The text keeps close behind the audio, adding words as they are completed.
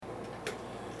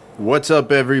What's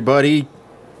up, everybody? Do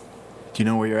you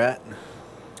know where you're at?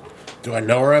 Do I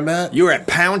know where I'm at? You're at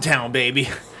Pound Town, baby.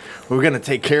 We're going to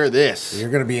take care of this. You're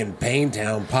going to be in Pain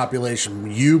Town,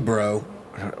 population you, bro.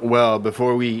 Well,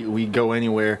 before we go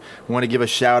anywhere, I want to give a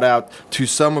shout out to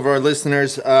some of our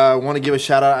listeners. I want to give a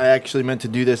shout out. I actually meant to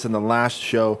do this in the last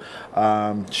show.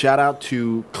 Shout out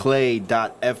to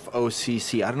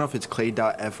clay.focc. I don't know if it's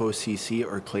clay.focc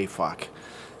or clayfuck.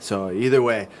 So either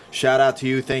way, shout out to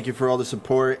you. Thank you for all the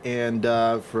support and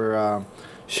for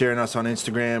sharing us on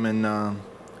Instagram and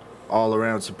all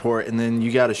around support. And then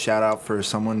you got a shout out for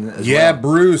someone as well. Yeah,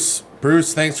 Bruce.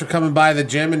 Bruce, thanks for coming by the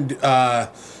gym and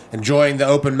enjoying the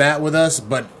open mat with us.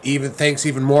 But thanks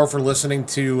even more for listening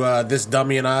to this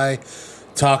dummy and I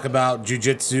talk about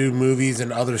jiu-jitsu, movies,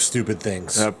 and other stupid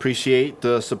things. I appreciate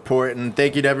the support, and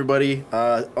thank you to everybody.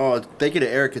 Thank you to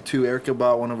Erica, too. Erica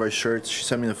bought one of our shirts. She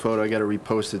sent me the photo. I got to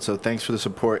repost it, so thanks for the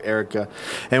support, Erica.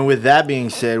 And with that being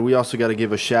said, we also got to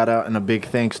give a shout-out and a big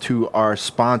thanks to our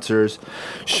sponsors.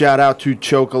 Shout-out to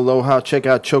Choke Aloha. Check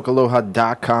out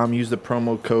chokealoha.com. Use the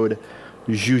promo code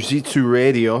Jiu-Jitsu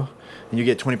Radio, and you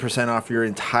get 20% off your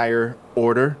entire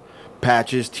order.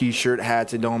 Patches, t-shirt,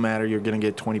 hats, it don't matter. You're going to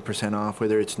get 20% off,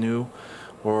 whether it's new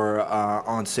or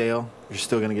on sale. You're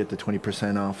still going to get the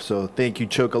 20% off. So thank you,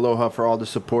 Choke Aloha, for all the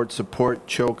support. Support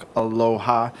Choke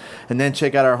Aloha. And then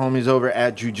check out our homies over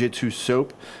at Jiu-Jitsu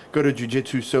Soap. Go to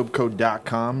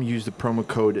jujitsusoapco.com. Use the promo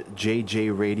code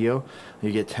JJRadio.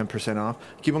 You get 10% off.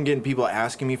 Keep on getting people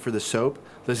asking me for the soap.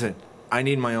 Listen, I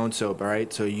need my own soap, all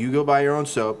right? So you go buy your own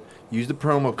soap. Use the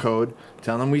promo code.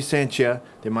 Tell them we sent you.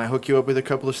 They might hook you up with a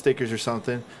couple of stickers or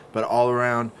something. But all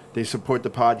around, they support the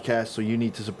podcast, so you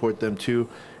need to support them too.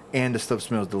 And the stuff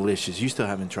smells delicious. You still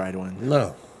haven't tried one.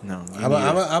 No.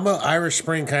 I'm an Irish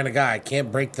Spring kind of guy. I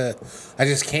can't break I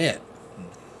just can't.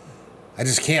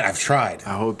 I've tried.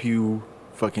 I hope you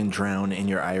fucking drown in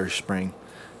your Irish Spring.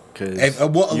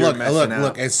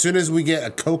 Look. As soon as we get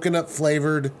a coconut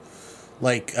flavored,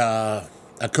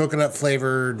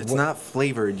 It's not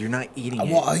flavored. You're not eating it.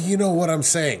 Well, you know what I'm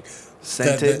saying.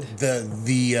 Scented?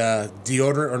 The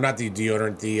deodorant, or not the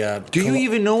deodorant, Do you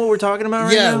even know what we're talking about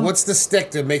right now? Yeah, what's the stick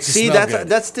that makes you smell good?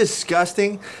 That's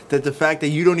disgusting, that the fact that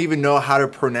you don't even know how to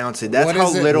pronounce it. That's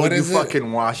how little you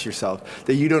fucking wash yourself.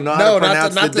 That you don't know how to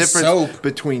pronounce the difference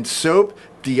between soap,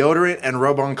 deodorant, and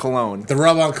rub-on cologne. The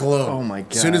rub-on cologne. Oh, my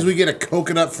God. As soon as we get a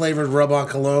coconut-flavored rub-on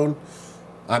cologne,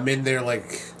 I'm in there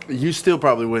like... You still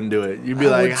probably wouldn't do it. You'd be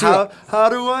like, how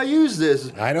do I use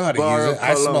this? I know how to use it.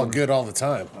 I smell good all the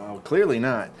time. Oh, clearly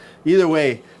not. Either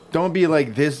way, don't be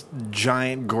like this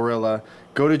giant gorilla.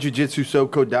 Go to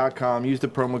jujitsusoapco.com. Use the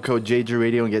promo code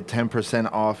JJRadio and get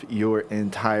 10% off your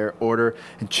entire order.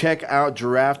 And check out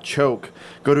Giraffe Choke.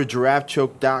 Go to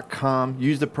giraffechoke.com.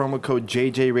 Use the promo code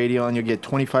JJRadio and you'll get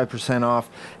 25% off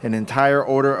an entire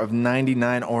order of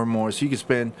 $99 or more. So you can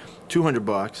spend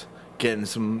 $200 getting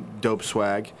some dope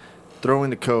swag, throw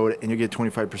in the code, and you'll get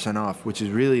 25% off, which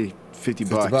is really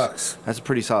 $50 bucks. That's a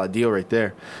pretty solid deal right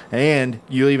there. And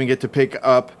you'll even get to pick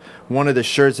up one of the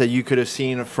shirts that you could have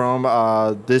seen from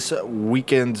past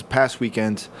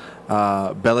weekend's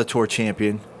Bellator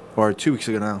champion, or 2 weeks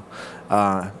ago now.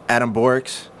 Adam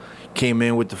Borix came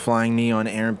in with the flying knee on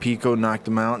Aaron Pico, knocked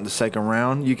him out in the second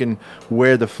round. You can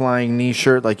wear the flying knee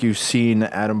shirt like you've seen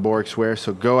Adam Borix wear,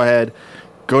 so go ahead.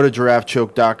 Go to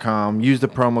giraffechoke.com. Use the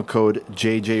promo code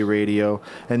JJRadio.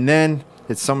 And then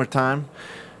it's summertime.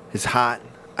 It's hot.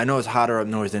 I know it's hotter up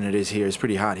north than it is here. It's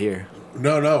pretty hot here.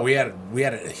 No. We had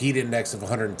a heat index of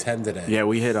 110 today. Yeah,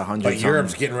 we hit 100. But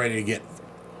Europe's getting ready to get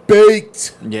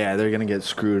baked. Yeah, they're going to get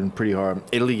screwed pretty hard.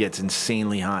 Italy gets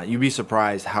insanely hot. You'd be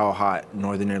surprised how hot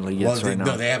northern Italy gets right now.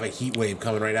 No, they have a heat wave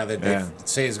coming right now that they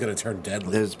say is going to turn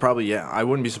deadly. There's probably, I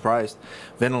wouldn't be surprised.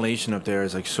 Ventilation up there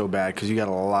is like so bad because you got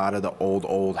a lot of the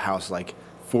old house, like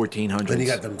 1400s. Then you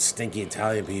got them stinky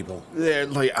Italian people. They're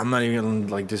like, I'm not even going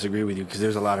to like disagree with you because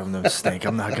there's a lot of them that stink.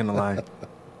 I'm not going to lie.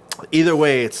 Either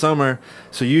way, it's summer,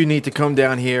 so you need to come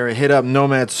down here and hit up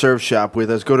Nomad Surf Shop with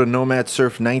us. Go to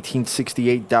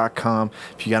nomadsurf1968.com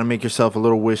if you got to make yourself a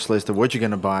little wish list of what you're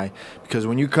going to buy. Because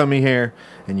when you come in here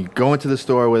and you go into the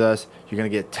store with us, you're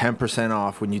going to get 10%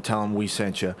 off when you tell them we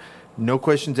sent you. No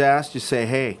questions asked. Just say,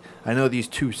 hey, I know these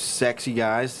two sexy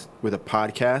guys with a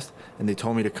podcast, and they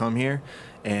told me to come here,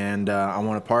 and I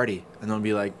want to party. And they'll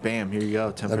be like, bam, here you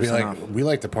go, 10% off. We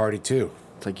like to party, too.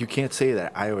 It's like, you can't say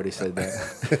that. I already said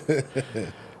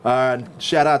that.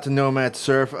 Shout out to Nomad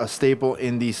Surf, a staple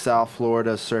in the South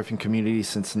Florida surfing community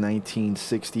since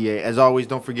 1968. As always,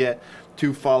 don't forget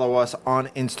to follow us on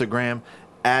Instagram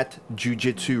at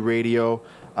Jiu-Jitsu Radio.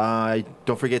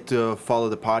 Don't forget to follow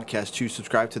the podcast too.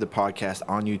 Subscribe to the podcast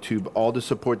on YouTube. All the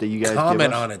support that you guys comment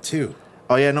give us. on it too.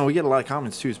 Oh yeah, no, we get a lot of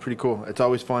comments too. It's pretty cool. It's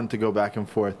always fun to go back and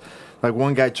forth. Like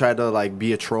one guy tried to like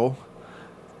be a troll,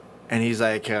 and he's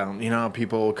like,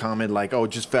 people comment like, "Oh,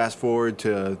 just fast forward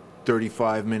to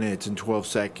 35 minutes and 12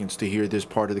 seconds to hear this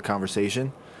part of the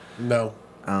conversation." No.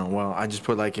 Well, I just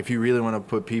put like, if you really want to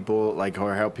put people like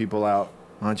or help people out,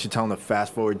 why don't you tell them to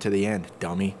fast forward to the end,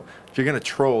 dummy? If you're gonna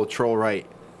troll right.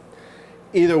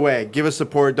 Either way, give us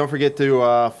support. Don't forget to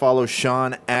follow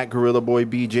Sean at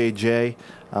GorillaBoyBJJ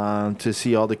to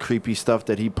see all the creepy stuff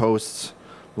that he posts.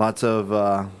 Lots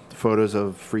of photos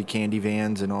of free candy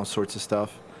vans and all sorts of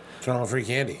stuff. What's wrong with free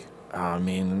candy? I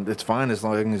mean, it's fine as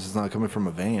long as it's not coming from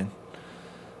a van.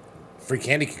 Free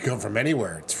candy can come from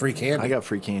anywhere. It's free candy. I got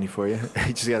free candy for you.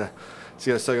 You just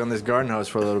gotta suck on this garden hose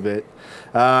for a little bit.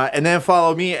 And then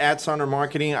follow me at Sonder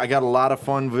Marketing. I got a lot of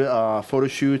fun photo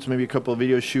shoots, maybe a couple of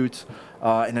video shoots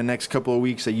in the next couple of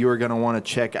weeks that you are going to want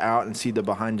to check out and see the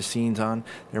behind the scenes on.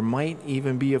 There might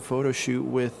even be a photo shoot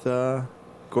with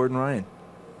Gordon Ryan.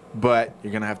 But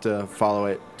you're going to have to follow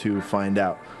it to find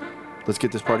out. Let's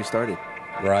get this party started.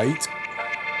 Right?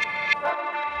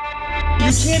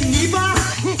 You kidding me, Bob?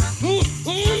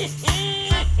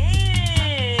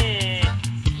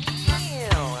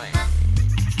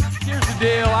 Here's the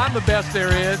deal. I'm the best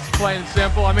there is, plain and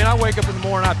simple. I mean, I wake up in the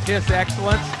morning, I piss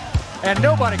excellence, and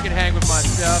nobody can hang with my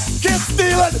stuff. Get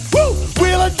stealing, woo,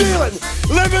 wheeling, dealing,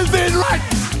 limousine right,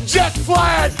 jet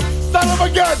flying, son of a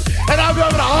gun, and I'm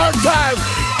having a hard time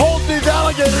holding these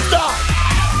alligators down.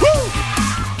 Woo!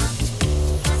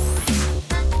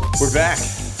 We're back.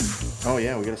 Oh,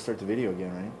 yeah, we got to start the video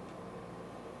again, right?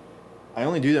 I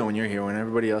only do that when you're here. When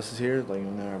everybody else is here, like, I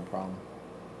never have a problem.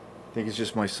 I think it's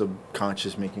just my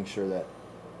subconscious making sure that...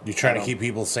 You try to keep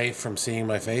people safe from seeing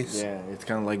my face? Yeah, it's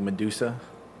kind of like Medusa.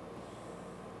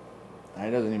 It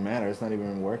doesn't even matter. It's not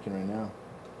even working right now.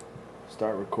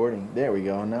 Start recording. There we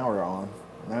go. Now we're on.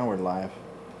 Now we're live.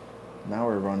 Now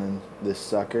we're running this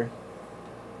sucker.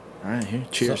 All right, here.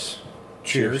 Cheers.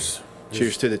 Cheers.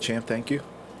 Cheers to the champ. Thank you.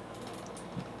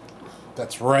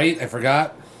 That's right. I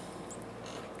forgot.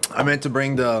 I meant to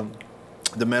bring the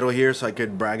medal here so I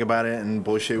could brag about it and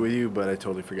bullshit with you, but I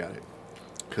totally forgot it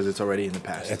because it's already in the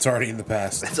past. It's already in the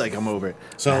past. It's like I'm over it.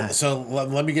 So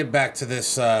let me get back to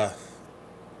this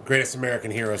Greatest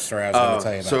American Hero story I was going to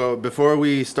tell you about. So before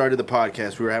we started the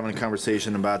podcast, we were having a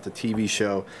conversation about the TV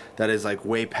show that is like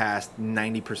way past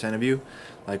 90% of you,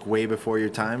 like way before your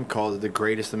time, called The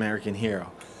Greatest American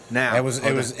Hero. Now it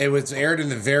was aired in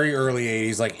the very early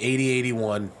 80s, like 80,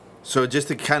 81. So just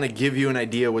to kind of give you an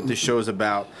idea what this show is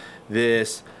about,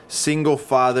 this single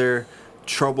father,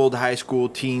 troubled high school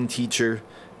teen teacher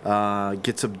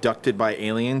gets abducted by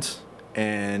aliens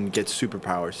and gets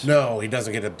superpowers. No, he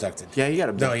doesn't get abducted. Yeah, he got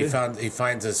abducted. No, he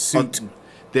finds a suit.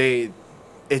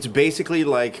 It's basically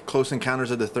like Close Encounters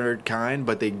of the Third Kind,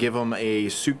 but they give him a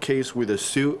suitcase with a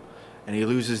suit, and he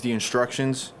loses the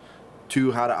instructions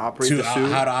to how to operate the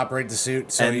suit. How to operate the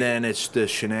suit. So and then it's the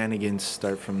shenanigans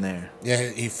start from there. Yeah,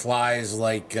 he flies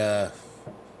like a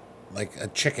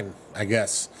chicken, I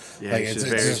guess. Yeah, like it's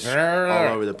just all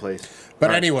over the place. But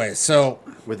All right. anyway, so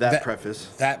With that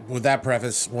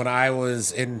preface, when I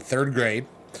was in third grade.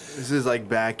 This is like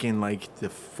back in like the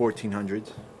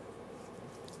 1400s.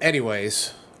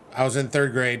 Anyways, I was in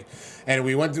third grade, and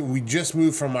we just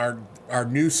moved from our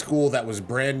new school that was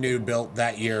brand new, built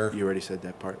that year. You already said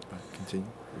that part, but continue.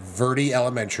 Verde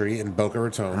Elementary in Boca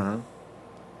Raton. Uh-huh.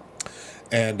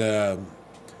 And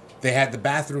they had the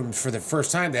bathrooms for the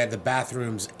first time. They had the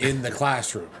bathrooms in the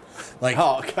classroom. Like,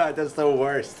 Oh God, that's the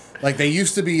worst. like they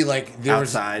used to be like there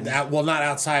Outside. well, not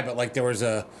outside, but like there was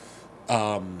a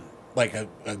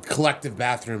collective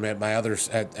bathroom at my others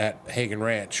at Hagen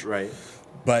Ranch. Right.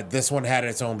 But this one had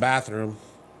its own bathroom.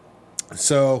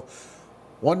 So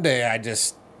one day I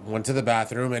just went to the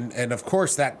bathroom, and of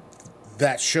course that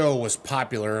show was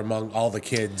popular among all the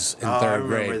kids in I third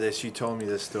remember grade. this. You told me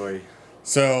this story.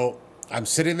 So I'm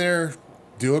sitting there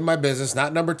doing my business,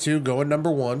 not number 2, going number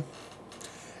 1.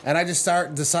 And I just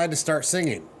decide to start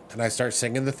singing. And I start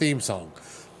singing the theme song.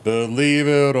 Believe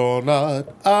it or not,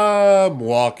 I'm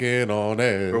walking on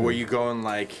air. Or were you going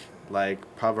like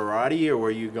Pavarotti, or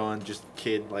were you going just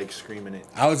kid like screaming it?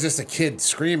 I was just a kid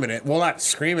screaming it. Well, not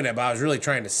screaming it, but I was really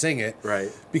trying to sing it.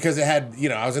 Right. Because it had,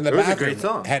 I was in the It was a bathroom. great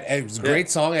song. It was a great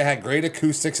song. It had great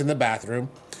acoustics in the bathroom.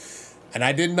 And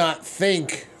I did not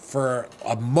think for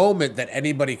a moment that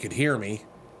anybody could hear me.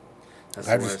 That's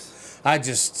the worst. I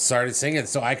just started singing.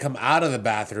 So I come out of the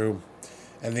bathroom,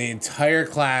 and the entire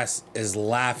class is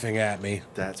laughing at me.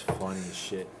 That's funny as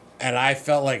shit. And I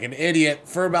felt like an idiot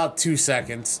for about 2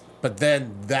 seconds, but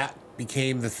then that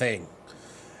became the thing.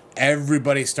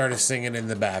 Everybody started singing in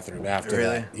the bathroom after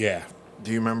Really? that. Yeah.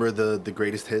 Do you remember the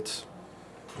greatest hits?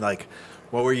 Like,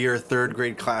 what were your third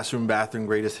grade classroom bathroom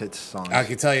greatest hits songs? I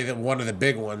can tell you that one of the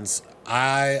big ones.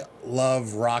 I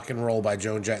love "Rock and Roll" by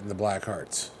Joan Jett and the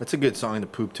Blackhearts. That's a good song to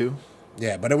poop to.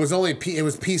 Yeah, but it was only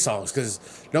pee songs because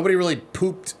nobody really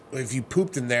pooped. If you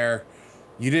pooped in there,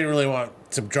 you didn't really want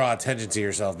to draw attention to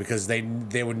yourself because they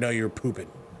would know you were pooping.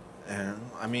 And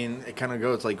I mean, it kind of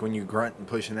goes like when you grunt and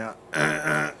pushing out,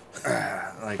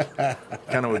 like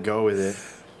kind of would go with it.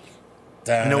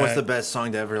 You know what's the best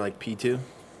song to ever like pee to?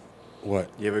 What?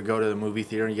 You ever go to the movie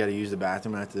theater and you got to use the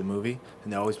bathroom after the movie,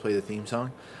 and they always play the theme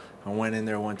song? I went in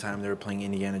there one time, they were playing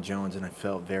Indiana Jones, and I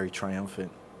felt very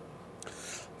triumphant.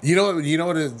 You know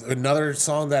what? Another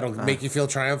song that'll make you feel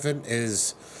triumphant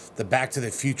is the Back to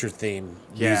the Future theme.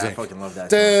 Yeah, music. I fucking love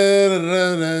that song.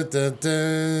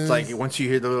 It's like once you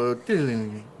hear the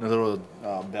little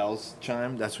bells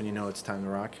chime, that's when you know it's time to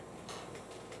rock.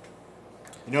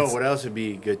 You know what else would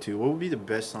be good too? What would be the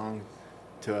best song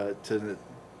to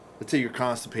let's say you're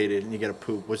constipated and you gotta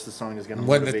poop. What's the song that's gonna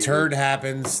when the motivate turd you?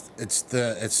 happens? It's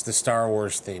the Star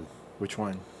Wars theme. Which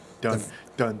one? Dun.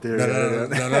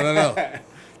 No.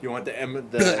 You want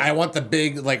the I want the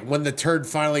big, like when the turd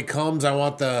finally comes. I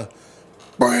want the.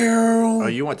 Oh,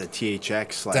 you want the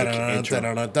THX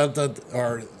intro?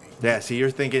 Or Yeah, see, you're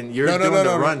thinking you're No, doing no, the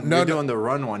no, run. no, You're no. doing the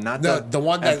run one, not no, the the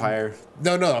one that Empire.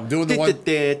 No, I'm doing the one. No,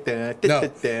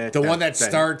 the one that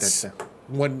starts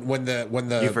when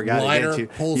the You forgot liner it, didn't you?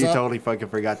 pulls You up. totally fucking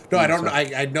forgot. No, I don't know.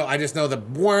 I know. I just know the.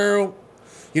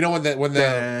 You know when the.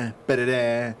 No.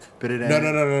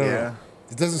 Yeah.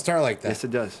 It doesn't start like that. Yes,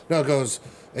 it does. No, it goes.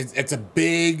 It's a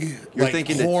big You're like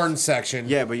thinking horn section.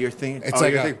 Yeah, but you're thinking. It's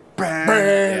like you're a. thinking,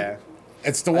 Yeah.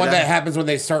 It's the one that- that happens when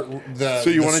they start the. So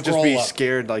you want want to just be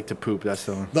scared, like to poop? That's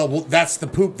the one. No, well, that's the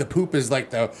poop. The poop is like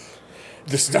the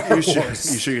Star You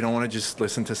Wars. sure you don't want to just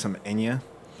listen to some Enya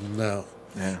No.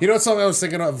 Yeah. You know what song I was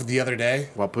thinking of the other day?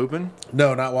 while pooping?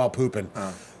 No, not while pooping.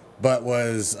 Oh. But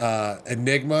was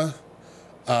Enigma.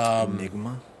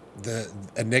 Enigma. The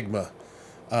Enigma.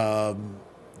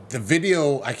 The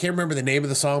video, I can't remember the name of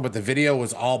the song, but the video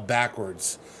was all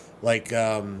backwards. Like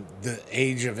the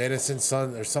Age of Innocence,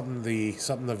 son, or something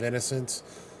of Innocence.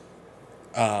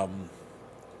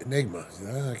 Enigma.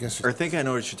 I guess. Or I think I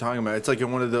know what you're talking about. It's like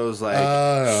in one of those like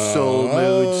soul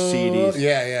mood CDs.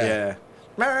 Yeah.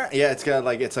 Yeah, it's got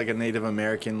like it's like a Native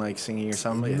American like singing or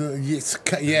something. Yeah.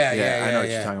 I know what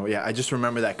you're talking about. Yeah, I just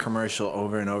remember that commercial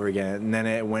over and over again. And then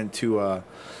it went to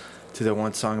the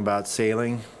one song about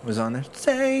sailing was on there.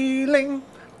 Sailing,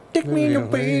 take me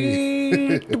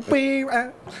away, the way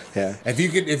I... Yeah.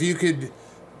 If you could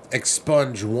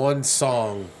expunge one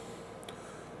song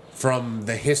from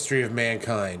the history of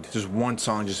mankind, Just one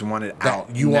song, just want it that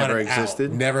out. you Never want it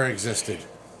existed. out, never existed.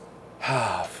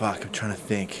 Ah, fuck. I'm trying to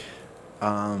think.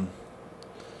 I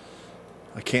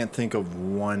can't think of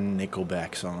one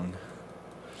Nickelback song.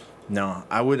 No,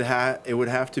 it would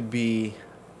have to be.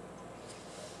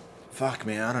 Fuck,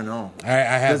 man, I don't know. I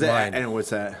have Does it- mine. And what's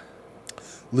that?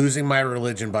 Losing My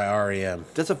Religion by R.E.M.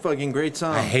 That's a fucking great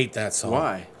song. I hate that song.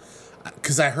 Why?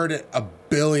 Because I heard it a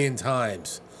billion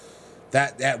times.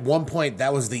 That at one point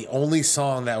that was the only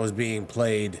song that was being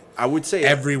played I would say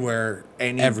everywhere.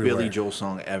 any everywhere. Billy Joel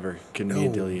song ever can be a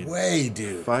No Dillion. way,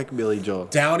 dude. Fuck Billy Joel.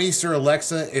 Downeaster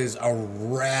Alexa is a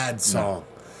rad song.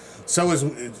 So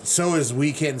is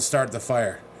We Can Start the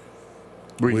Fire.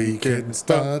 We can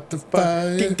start the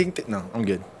fire. Ding, ding, ding. No, I'm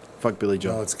good. Fuck Billy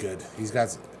Joel. No, it's good. He's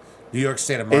got New York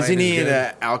State of Mind. Isn't he is good.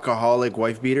 an alcoholic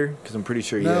wife beater? Because I'm pretty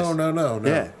sure he is. No.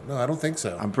 Yeah. No, I don't think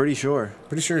so. I'm pretty sure.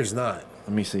 pretty sure he's not.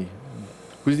 Let me see.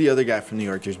 Who's the other guy from New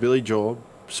York? There's Billy Joel.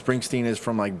 Springsteen is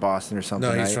from like Boston or something.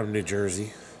 No, he's right? from New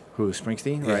Jersey. Who?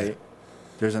 Springsteen? Yeah. Right.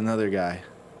 There's another guy.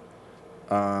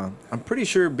 I'm pretty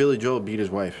sure Billy Joel beat his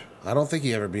wife. I don't think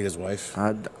he ever beat his wife.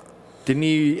 Didn't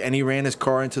he? And he ran his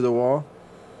car into the wall.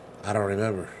 I don't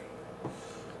remember.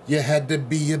 You had to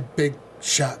be a big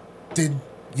shot, didn't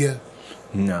you?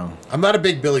 No. I'm not a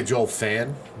big Billy Joel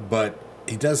fan, but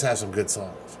he does have some good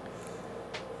songs.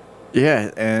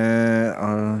 Yeah.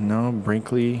 No.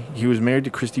 Brinkley. He was married to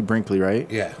Christy Brinkley, right?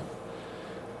 Yeah.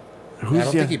 Who's I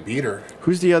don't think he beat her.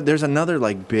 Who's the other? There's another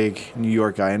like big New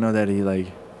York guy. I know that he like.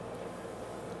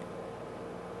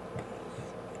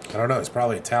 I don't know. It's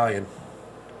probably Italian.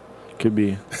 Could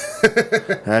be.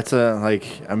 That's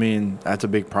a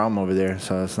big problem over there.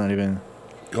 So it's not even.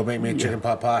 Go make me a chicken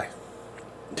pot pie.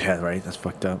 Yeah, right. That's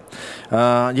fucked up.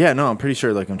 Yeah, no, I'm pretty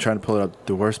sure. Like, I'm trying to pull it up.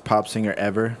 The worst pop singer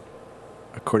ever,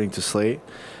 according to Slate.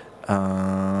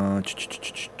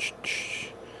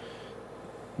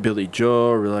 Billy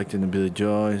Joel, reluctant to Billy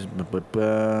Joel.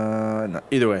 No,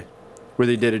 either way,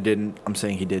 whether he did or didn't, I'm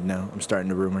saying he did now. I'm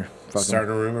starting a rumor. Fuck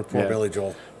Starting him. a rumor. Poor Yeah. Billy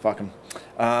Joel. Fuck him.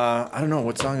 I don't know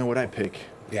what song would I pick.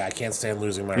 Yeah, I can't stand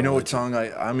losing my. You know what religion.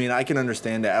 song? I mean, I can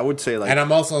understand that. I would say like. And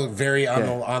I'm also very on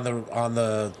Yeah. on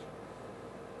the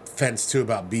fence too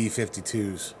about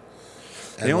B-52s.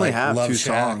 They And, only like, have Love 2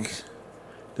 Shack. songs.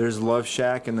 There's Love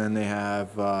Shack, and then they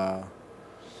have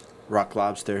Rock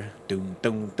Lobster. Doom,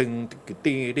 doom, doom, doom,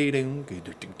 doom, doom,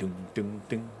 doom, doom,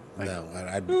 doom.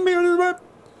 Like, No,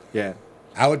 yeah.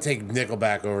 I would take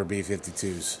Nickelback over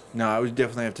B-52s. No, I would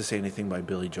definitely have to say anything by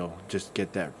Billy Joel. Just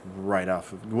get that right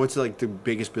off. What's like the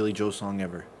biggest Billy Joel song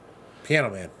ever? Piano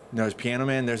Man. No, it's Piano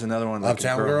Man. There's another one. Like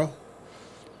Uptown Girl.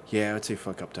 Yeah, I would say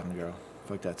fuck Uptown Girl.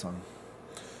 Fuck that song.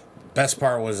 Best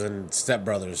part was in Step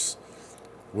Brothers.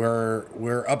 We're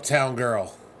Uptown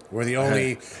Girl. We're the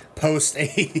only post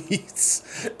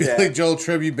 '80s Billy Joel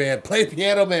tribute band. Play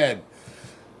Piano Man.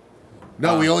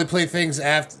 No, we only play things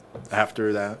after.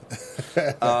 After that,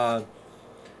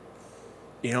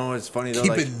 you know what's funny though?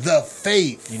 Keeping the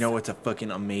faith. You know what's a fucking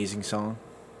amazing song?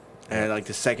 And like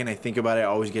the second I think about it, I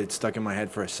always get it stuck in my head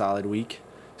for a solid week.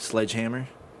 Sledgehammer,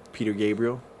 Peter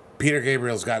Gabriel. Peter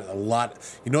Gabriel's got a lot.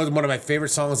 You know, one of my favorite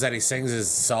songs that he sings is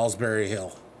Salisbury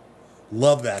Hill.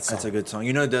 Love that song. That's a good song.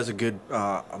 You know, it does a good,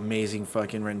 amazing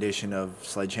fucking rendition of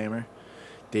Sledgehammer.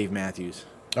 Dave Matthews.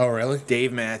 Oh, really?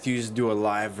 Dave Matthews do a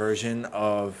live version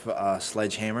of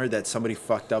Sledgehammer that somebody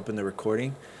fucked up in the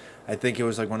recording. I think it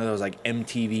was like one of those like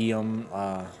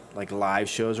MTV like live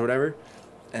shows or whatever.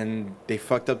 And they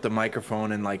fucked up the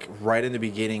microphone, and like right in the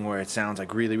beginning where it sounds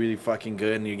like really, really fucking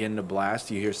good and you're getting a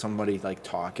blast, you hear somebody like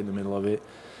talk in the middle of it.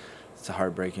 It's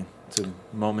heartbreaking. It's a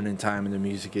moment in time in the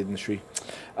music industry.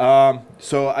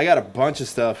 So I got a bunch of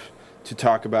stuff to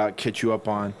talk about, catch you up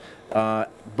on.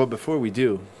 But before we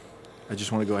do, I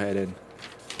just want to go ahead and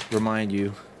remind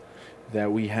you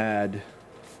that we had...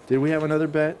 Did we have another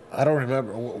bet? I don't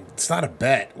remember. It's not a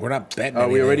bet. We're not betting. Oh, we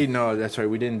anything. already know. That's right.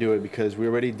 We didn't do it because we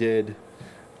already did...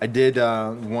 I did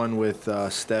one with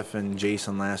Steph and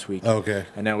Jason last week. Okay.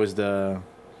 And that was the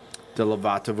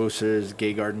Lovato versus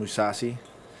Gegard Mousasi.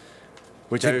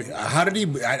 Which How did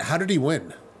he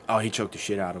win? Oh, he choked the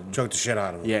shit out of him. Choked the shit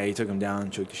out of him. Yeah, he took him down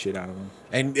and choked the shit out of him.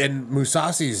 And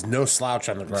Musasi's no slouch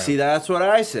on the ground. See, that's what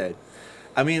I said.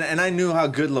 I mean, and I knew how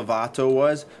good Lovato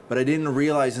was, but I didn't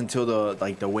realize until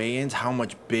the weigh-ins how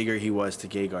much bigger he was to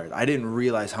Gegard. I didn't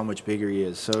realize how much bigger he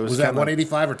is. So it was that kinda,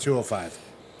 185 or 205?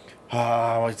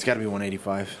 Oh, it's got to be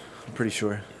 185. I'm pretty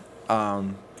sure.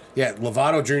 Yeah,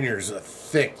 Lovato Jr. is a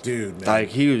thick dude, man. Like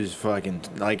he was fucking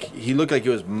he looked like he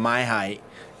was my height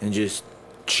and just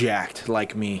jacked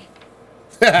like me.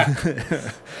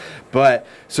 But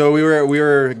so we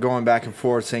were going back and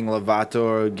forth saying Lovato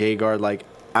or Gegard. Like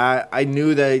I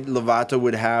knew that Lovato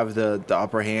would have the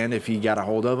upper hand if he got a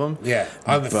hold of him. Yeah,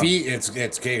 on the feet, it's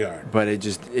Gegard. But it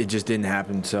just didn't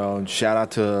happen. So shout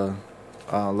out to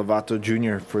Lovato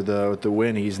Jr. for the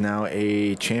win. He's now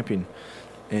a champion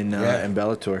in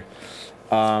Bellator.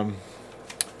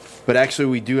 But actually,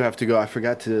 we do have to go. I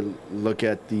forgot to look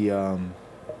at the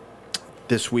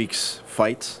this week's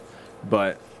fights,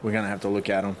 but we're gonna have to look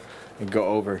at them and go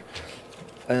over.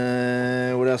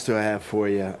 What else do I have for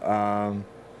you?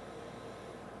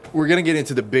 We're gonna get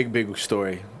into the big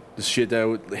story, the shit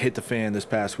that hit the fan this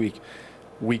past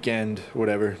weekend,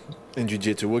 whatever, in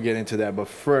jiu-jitsu. We'll get into that, but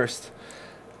first,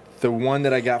 the one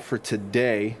that I got for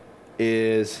today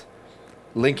is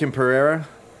Lincoln Pereira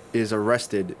is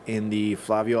arrested in the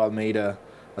Flavio Almeida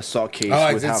assault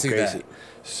case with How Crazy. That.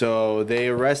 So they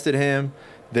arrested him.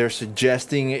 They're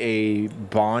suggesting a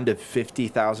bond of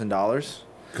 $50,000.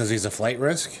 Because he's a flight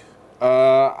risk?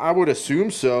 I would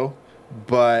assume so,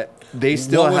 but they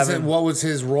still haven't. What was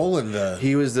his role in the...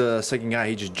 He was the second guy.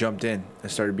 He just jumped in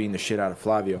and started beating the shit out of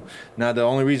Flavio. Now, the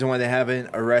only reason why they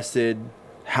haven't arrested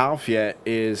Half yet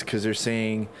is because they're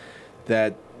saying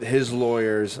that his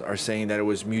lawyers are saying that it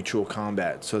was mutual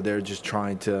combat. So they're just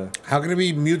trying to... How can it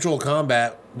be mutual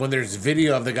combat when there's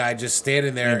video of the guy just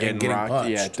standing there and getting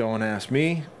punched? Yeah, don't ask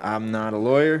me. I'm not a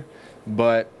lawyer.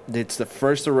 But it's the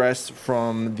first arrest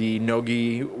from the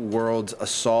Nogi World's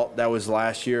assault. That was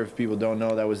last year. If people don't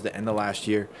know, that was the end of last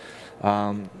year.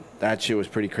 That shit was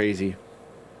pretty crazy.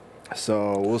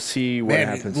 So we'll see what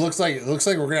happens. It looks like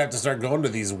we're gonna have to start going to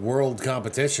these world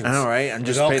competitions. I know, right?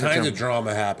 There's all kinds of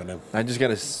drama happening. I just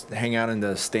gotta hang out in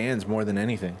the stands more than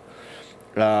anything.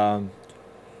 Rodolfo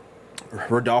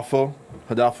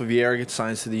Vieira gets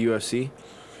signed to the UFC.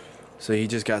 So he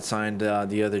just got signed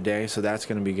the other day, so that's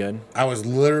going to be good. I was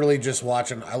literally just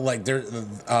watching,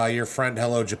 your friend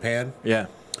Hello Japan. Yeah.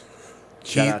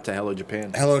 Shout out to Hello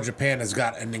Japan. Hello Japan has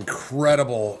got an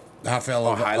incredible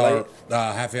Rafael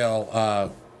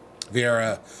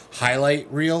Vieira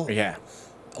highlight reel. Yeah.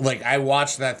 like I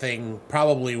watch that thing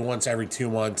probably once every 2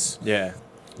 months. Yeah.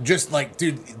 Just like,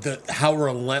 dude, how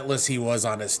relentless he was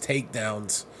on his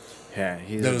takedowns. Yeah,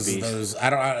 he's a beast. Those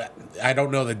I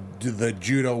don't know the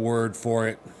judo word for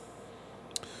it.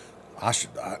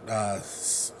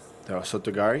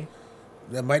 Sotogari?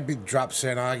 That might be drop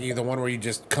Seoinage, the one where you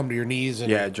just come to your knees and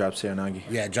Yeah, drop Seoinage.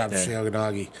 yeah, drop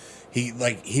Seoinage.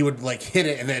 He would like hit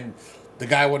it and then the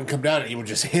guy wouldn't come down and he would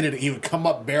just hit it. He would come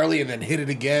up barely and then hit it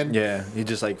again. Yeah, he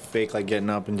just like fake like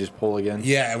getting up and just pull again.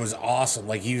 Yeah, it was awesome.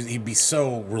 Like he'd be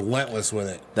so relentless with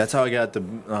it. That's how I got the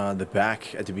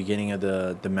back at the beginning of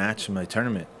the match in my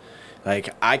tournament. Like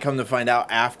I come to find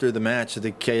out after the match that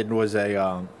the kid was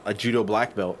a judo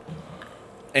black belt.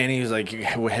 And he was like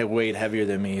weighed heavier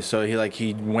than me, so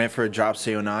he went for a drop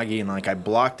Seoinage, and like I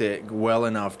blocked it well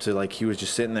enough to like he was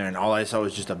just sitting there, and all I saw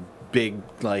was just a big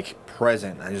like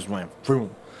present. I just went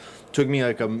boom. Took me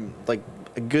like a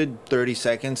good 30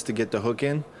 seconds to get the hook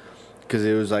in, because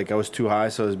it was like I was too high,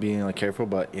 so I was being like careful.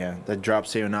 But yeah, that drop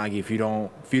Seoinage, if you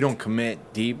don't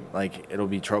commit deep, like it'll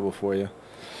be trouble for you.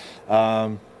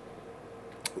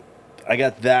 I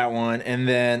got that one, and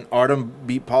then Artem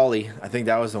beat Paulie. I think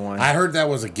that was the one. I heard that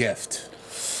was a gift.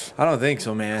 I don't think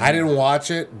so, man. I didn't watch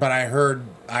it, but I heard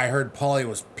Paulie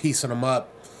was piecing him up.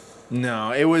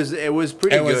 No, it was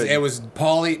pretty good. It was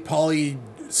Paulie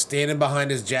standing behind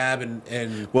his jab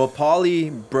and well,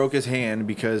 Paulie broke his hand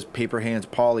because paper hands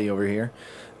Paulie over here.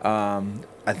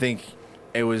 I think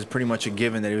it was pretty much a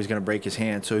given that he was going to break his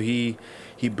hand. So he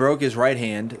broke his right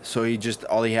hand. So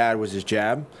all he had was his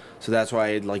jab. So that's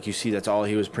why, like you see, that's all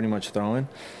he was pretty much throwing.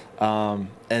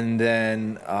 And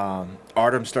then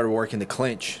Artem started working the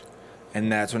clinch,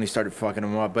 and that's when he started fucking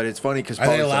him up. But it's funny because are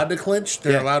they allowed to clinch?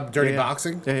 They're allowed dirty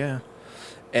boxing. Yeah.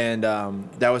 And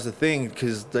that was the thing,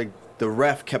 because like the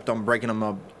ref kept on breaking him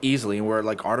up easily, and we're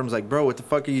like, Artem's like, bro, what the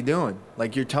fuck are you doing?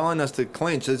 Like, you're telling us to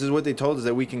clinch. This is what they told us,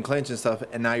 that we can clinch and stuff,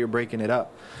 and now you're breaking it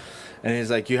up. And he's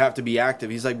like, you have to be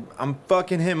active. He's like, I'm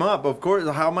fucking him up. Of course.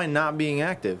 How am I not being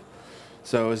active?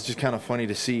 So it's just kind of funny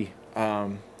to see.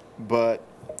 But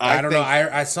I don't know.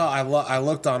 I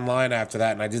looked online after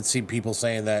that, and I did see people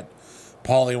saying that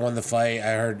Paulie won the fight.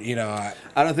 I heard, I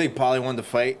don't think Paulie won the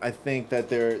fight. I think that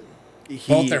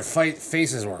both their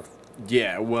faces were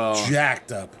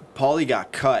jacked up. Paulie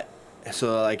got cut.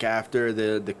 So like after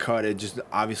the cut, it just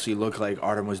obviously looked like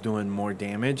Artem was doing more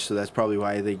damage. So that's probably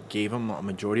why they gave him a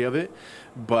majority of it.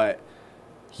 But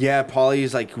yeah,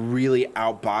 Paulie's like really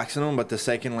outboxing him. But the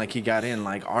second like he got in,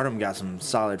 like Artem got some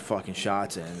solid fucking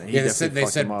shots in. They said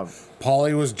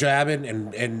Paulie was jabbing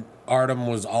and Artem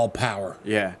was all power.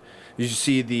 Yeah. Did you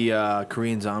see the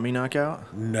Korean Zombie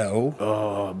knockout? No.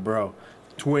 Oh, bro.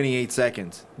 28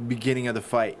 seconds. Beginning of the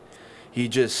fight. He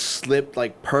just slipped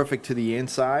like perfect to the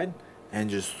inside and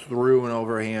just threw an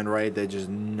overhand right that just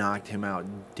knocked him out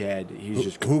dead.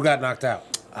 Who got knocked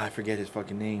out? I forget his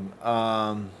fucking name.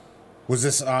 Was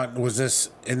this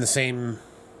in the same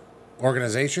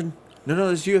organization? No,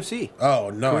 it's UFC. Oh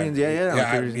no! Koreans,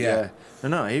 yeah.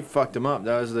 No, he fucked him up.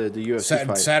 That was the UFC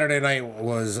fight. Saturday night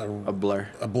was a blur.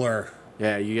 A blur.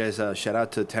 Yeah, you guys shout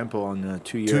out to Temple on the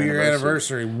 2-year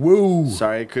anniversary. Woo!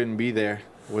 Sorry I couldn't be there.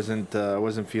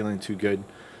 Wasn't feeling too good.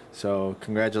 So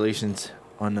congratulations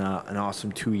on an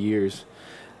awesome 2 years.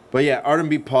 But yeah, Artem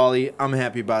beat Paulie. I'm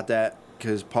happy about that,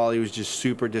 because Paulie was just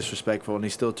super disrespectful, and he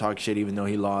still talks shit even though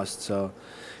he lost. So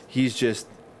he's just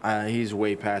he's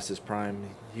way past his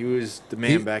prime. He was the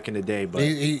man back in the day. But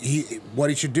what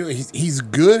he should do, he's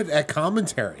good at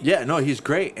commentary. Yeah, no, he's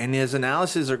great, and his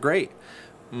analysis are great.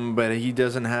 But he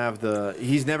doesn't have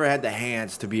he's never had the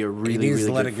hands to be a really good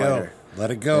fighter.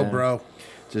 Let it go, bro.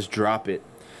 Just drop it.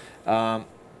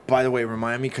 By the way,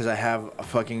 remind me, because I have a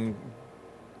fucking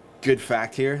good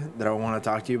fact here that I want to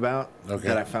talk to you about. Okay.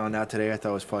 That I found out today. I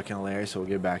thought was fucking hilarious, so we'll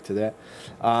get back to that.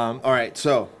 All right,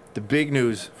 so the big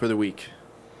news for the week.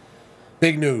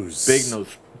 Big news.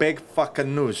 Big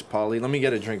fucking news, Paulie. Let me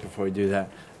get a drink before we do that.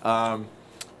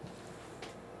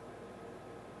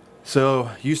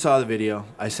 So you saw the video.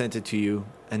 I sent it to you,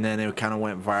 and then it kind of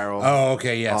went viral. Oh,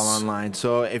 okay, yes. All online.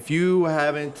 So if you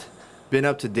haven't been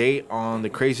up to date on the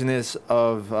craziness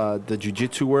of the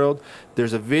jiu-jitsu world,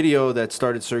 there's a video that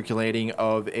started circulating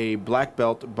of a black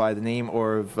belt by the name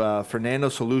of Fernando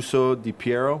Soluso Di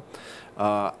Piero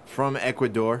from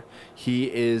Ecuador.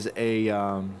 He is a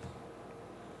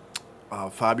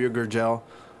Fabio Gurgel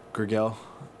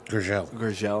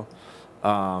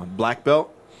black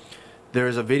belt.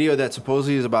 There's a video that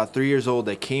supposedly is about 3 years old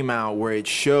that came out where it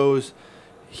shows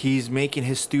he's making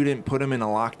his student put him in a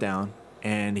lockdown,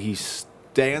 and he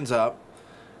stands up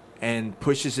and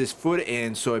pushes his foot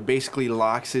in, so it basically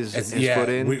locks his foot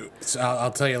in. So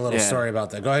I'll tell you a little story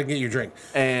about that. Go ahead and get your drink.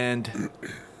 And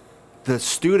the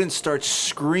student starts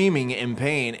screaming in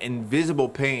pain, invisible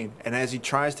pain. And as he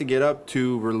tries to get up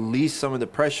to release some of the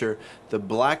pressure, the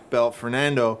black belt,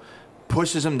 Fernando,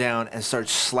 pushes him down and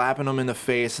starts slapping him in the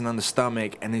face and on the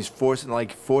stomach. And he's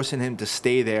forcing him to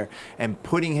stay there and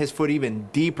putting his foot even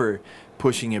deeper,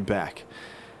 pushing it back.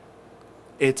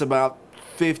 It's about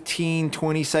 15,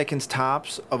 20 seconds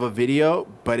tops of a video,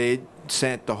 but it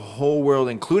sent the whole world,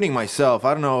 including myself.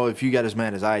 I don't know if you got as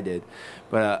mad as I did,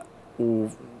 but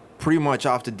pretty much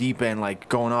off the deep end, like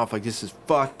going off like, this is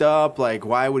fucked up. Like,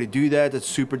 why would he do that? That's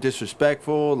super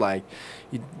disrespectful. Like,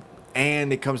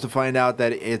 and it comes to find out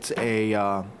that it's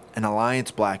an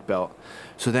Alliance black belt.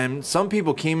 So then some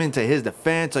people came into his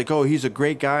defense, like, oh, he's a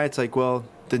great guy. It's like, well,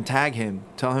 then tag him.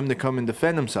 Tell him to come and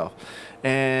defend himself.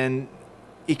 And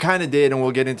he kind of did, and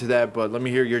we'll get into that, but let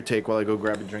me hear your take while I go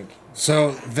grab a drink.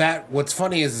 So what's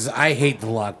funny is I hate the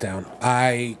lockdown.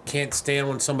 I can't stand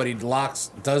when somebody does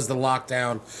the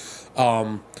lockdown.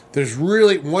 There's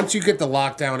really, once you get the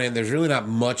lockdown in, there's really not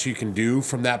much you can do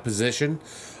from that position,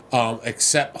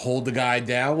 except hold the guy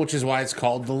down, which is why it's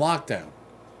called the lockdown.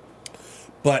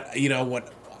 But you know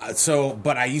what?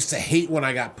 But I used to hate when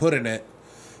I got put in it,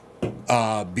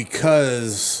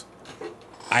 because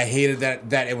I hated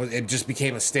that it just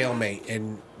became a stalemate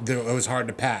and it was hard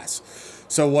to pass.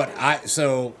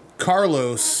 So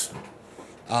Carlos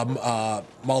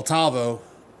Montalvo,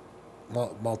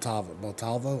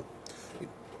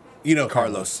 you know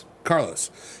Carlos.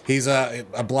 He's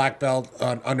a black belt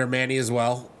under Manny as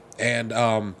well,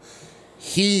 and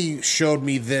he showed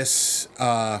me this.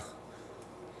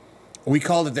 We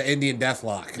called it the Indian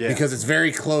Deathlock because it's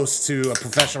very close to a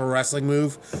professional wrestling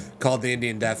move called the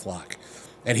Indian Deathlock.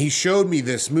 And he showed me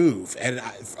this move, and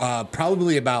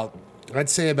probably about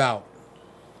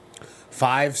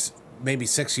 5, maybe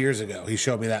 6 years ago, he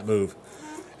showed me that move.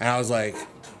 And I was like,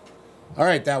 all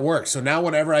right, that works. So now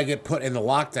whenever I get put in the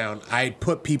lockdown, I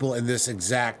put people in this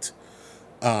exact,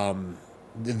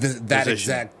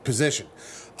 exact position.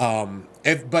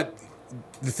 But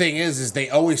the thing is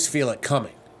they always feel it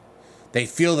coming. They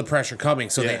feel the pressure coming,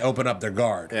 so they open up their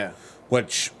guard. Yeah,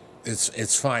 which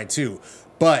it's fine too.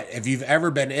 But if you've ever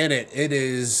been in it, it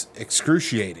is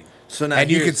excruciating. So now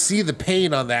you could see the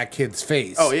pain on that kid's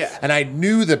face. Oh yeah, and I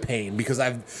knew the pain because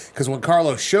when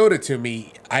Carlos showed it to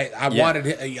me, I wanted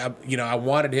him, I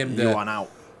wanted him to. You want out.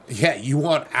 Yeah, you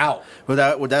want out.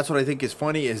 But that's what I think is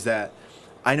funny is that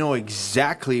I know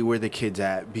exactly where the kid's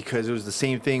at because it was the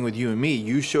same thing with you and me.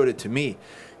 You showed it to me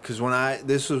because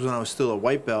this was when I was still a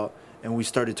white belt. And we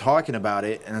started talking about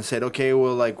it, and I said, okay,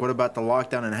 well, like, what about the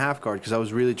lockdown and half guard? Because I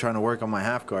was really trying to work on my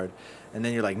half guard. And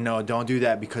then you're like, no, don't do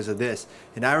that because of this.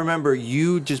 And I remember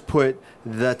you just put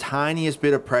the tiniest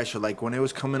bit of pressure. Like, when it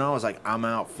was coming on, I was like, I'm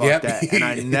out, fuck that. And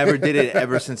I never did it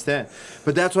ever since then.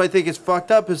 But that's what I think is fucked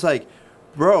up is, like,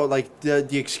 bro, like,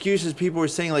 the excuses people were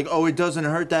saying, like, oh, it doesn't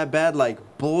hurt that bad. Like,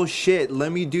 bullshit.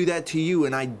 Let me do that to you,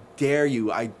 and I dare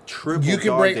you. I triple you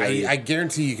can break. I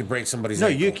guarantee you can break somebody's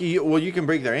ankle. You can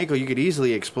break their ankle. You could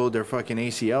easily explode their fucking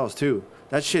ACLs, too.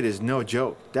 That shit is no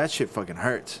joke. That shit fucking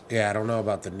hurts. Yeah, I don't know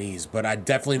about the knees, but I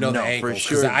definitely know the ankles.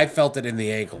 Because I felt it in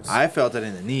the ankles. I felt it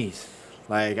in the knees.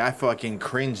 Like, I fucking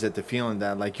cringed at the feeling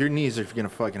that, like, your knees are going to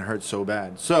fucking hurt so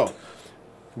bad. So,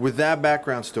 with that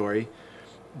background story,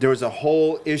 there was a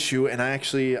whole issue, and I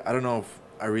don't know if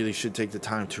I really should take the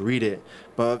time to read it,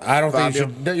 but I don't think you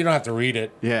should. You don't have to read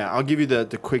it. Yeah, I'll give you the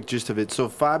quick gist of it. So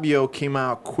Fabio came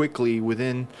out quickly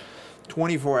within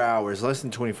 24 hours, less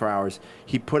than 24 hours.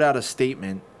 He put out a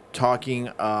statement talking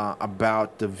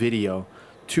about the video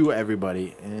to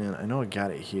everybody, and I know I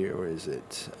got it here. Where is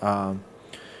it?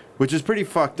 Which is pretty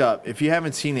fucked up. If you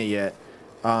haven't seen it yet,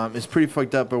 it's pretty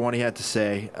fucked up. But what he had to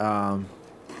say.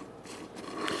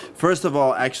 First of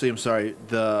all, actually, I'm sorry.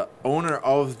 The owner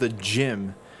of the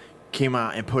gym came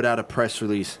out and put out a press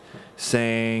release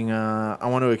saying, I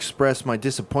want to express my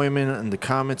disappointment in the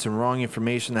comments and wrong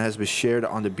information that has been shared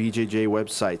on the BJJ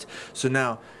website. So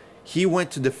now he went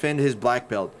to defend his black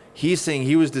belt. He's saying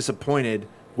he was disappointed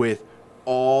with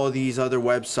all these other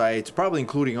websites, probably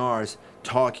including ours,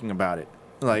 talking about it.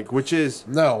 Like, which is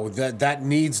no, that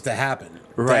needs to happen.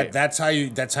 Right. That's how you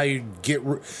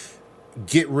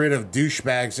get rid of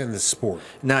douchebags in the sport.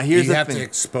 Now here's you the have thing. to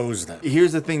expose them.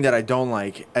 Here's the thing that I don't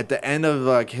like. At the end of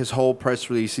like his whole press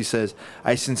release, he says,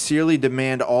 "I sincerely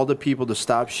demand all the people to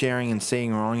stop sharing and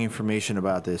saying wrong information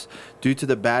about this. Due to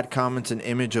the bad comments and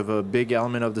image of a big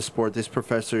element of the sport, this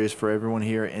professor is for everyone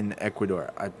here in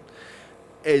Ecuador."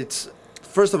 It's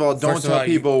first of all, don't First of tell all,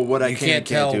 people what I you can and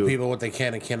tell can't do. people what they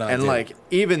can and cannot And do. like,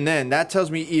 even then, that tells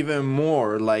me even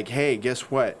more. Like, hey, guess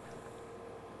what?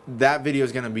 That video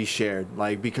is gonna be shared.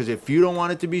 Like, because if you don't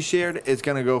want it to be shared, it's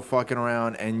gonna go fucking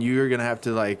around, and you're gonna have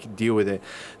to like deal with it.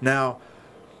 Now,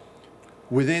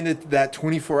 within that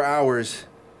 24 hours,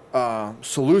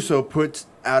 Soluso puts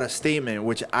out a statement,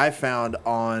 which I found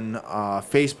on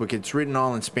Facebook. It's written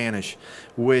all in Spanish,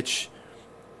 which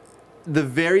the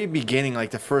very beginning, like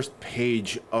the first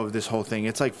page of this whole thing,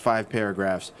 it's like 5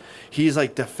 paragraphs. He's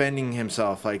like defending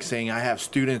himself, like saying, I have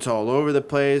students all over the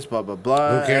place, blah, blah,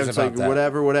 blah. Who cares it's about like, that?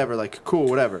 whatever, like, cool,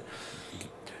 whatever.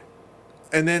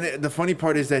 And then the funny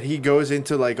part is that he goes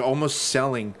into like almost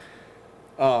selling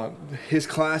his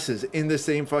classes in the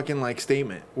same fucking like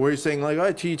statement where he's saying like,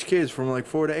 I teach kids from like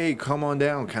 4 to 8, come on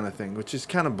down kind of thing, which is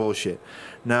kind of bullshit.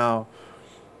 Now,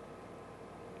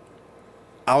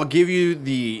 I'll give you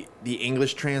the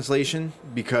English translation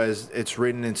because it's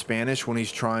written in Spanish when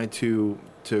he's trying to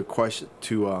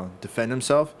defend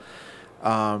himself.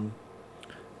 The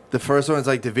first one is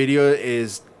like the video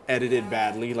is edited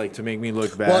badly, like to make me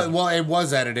look bad. Well, it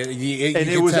was edited.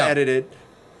 It was edited,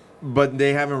 but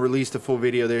they haven't released a full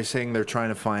video. They're saying they're trying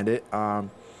to find it.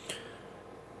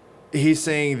 He's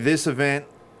saying this event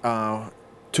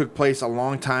took place a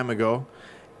long time ago.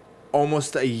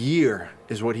 Almost a year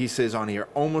is what he says on here.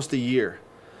 Almost a year.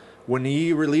 When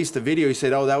he released the video, he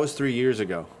said, oh, that was 3 years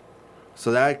ago.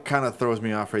 So that kind of throws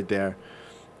me off right there.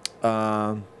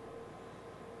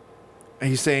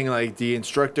 He's saying, like, the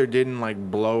instructor didn't,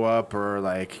 like, blow up or,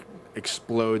 like,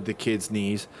 explode the kid's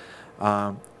knees.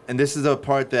 And this is the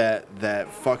part that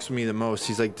fucks me the most.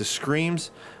 He's like, the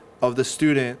screams of the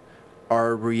student are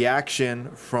a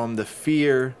reaction from the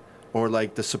fear or,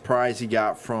 like, the surprise he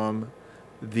got from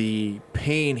the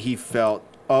pain he felt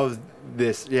of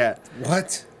this. Yeah.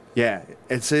 What? Yeah.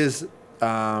 It says...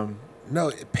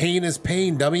 No, pain is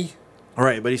pain, dummy.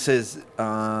 Right, but he says,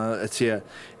 let's see,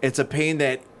 it's a pain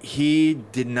that he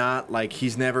did not, like,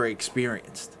 he's never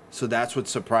experienced. So that's what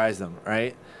surprised him,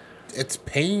 right? It's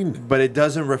pain. But it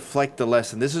doesn't reflect the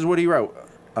lesson. This is what he wrote.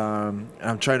 I'm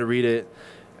trying to read it.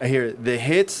 Here, the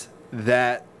hits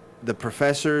that the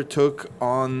professor took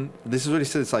on, this is what he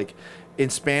said. It's like, in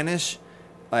Spanish,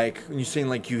 like, when you're saying,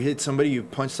 like, you hit somebody, you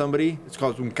punch somebody, it's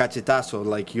called un cachetazo.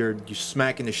 Like, you're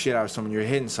smacking the shit out of someone, you're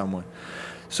hitting someone.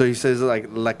 So he says, like,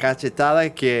 la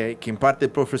cachetada que imparte el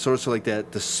profesor, so like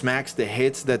the smacks, the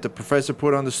hits that the professor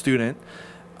put on the student,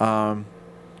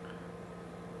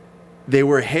 they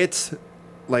were hits,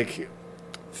 like,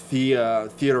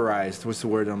 theaterized. What's the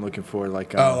word I'm looking for?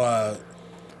 Like,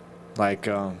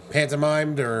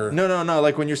 pantomimed or... No,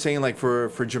 like when you're saying, like, for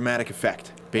dramatic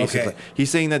effect, basically. Okay. He's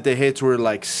saying that the hits were,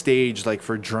 like, staged, like,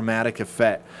 for dramatic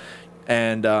effect.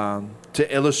 And to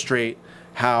illustrate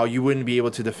how you wouldn't be able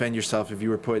to defend yourself if you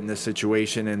were put in this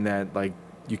situation, and that, like,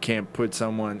 you can't put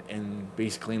someone in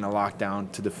basically in a lockdown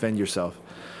to defend yourself.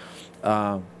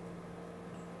 But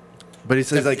he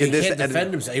says, like, he in this can't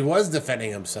defend himself. He was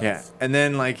defending himself. yeah, and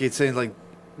then, like, it says, like,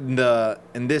 in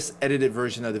this edited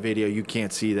version of the video, you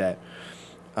can't see that.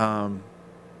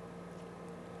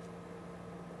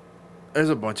 There's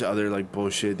a bunch of other, like,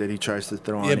 bullshit that he tries to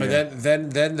throw on Yeah, but here.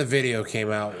 then the video came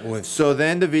out with... So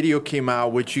then the video came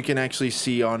out, which you can actually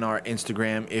see on our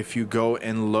Instagram if you go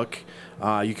and look.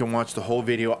 You can watch the whole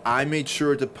video. I made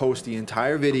sure to post the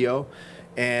entire video,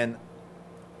 and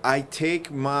I take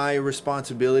my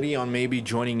responsibility on maybe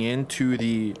joining in to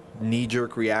the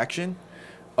knee-jerk reaction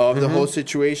of the whole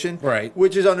situation. Right.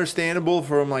 Which is understandable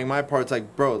from, like, my part. It's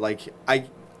like, bro, like, I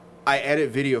edit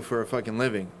video for a fucking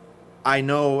living. I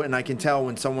know and I can tell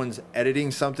when someone's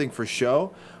editing something for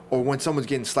show or when someone's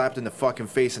getting slapped in the fucking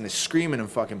face and is screaming in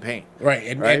fucking pain. Right,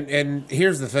 and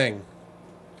here's the thing.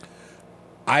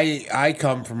 I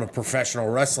come from a professional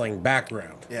wrestling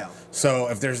background. Yeah. So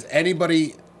if there's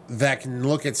anybody that can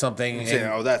look at something Say,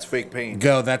 and oh, that's fake pain.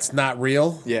 go, that's not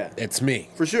real, Yeah. it's me.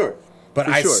 For sure. But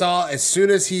For I sure. saw as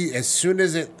soon as he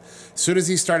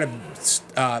started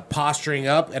posturing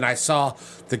up, and I saw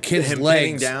the kid's Him legs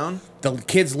pinning down? the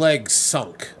kid's legs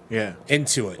sunk Yeah.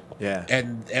 into it. Yeah.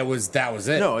 And that was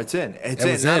it. No, it's in. It's It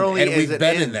in. was Not in, only and is we've it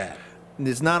been in that.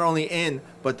 It's not only in,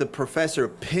 but the professor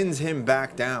pins him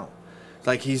back down.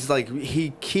 Like,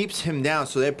 he keeps him down,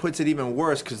 so that puts it even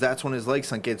worse because that's when his legs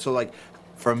sunk in. So, like,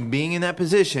 from being in that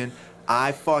position,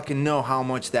 I fucking know how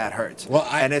much that hurts. Well,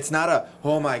 and it's not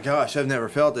oh my gosh, I've never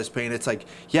felt this pain. It's like,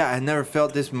 yeah, I never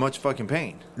felt this much fucking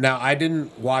pain. Now I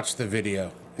didn't watch the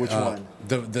video. Which one?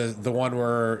 The one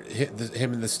where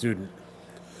him and the student.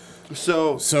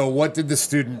 So what did the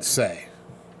student say?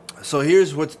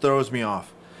 here's what throws me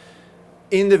off.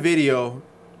 In the video,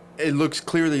 it looks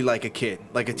clearly like a kid,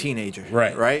 like a teenager.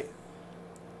 Right. Right?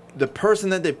 The person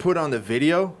that they put on the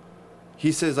video,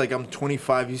 he says, like, I'm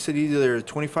 25. He said either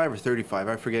 25 or 35.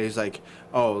 I forget. He's like,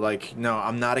 oh, like, no,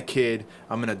 I'm not a kid.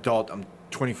 I'm an adult. I'm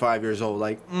 25 years old.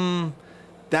 Like,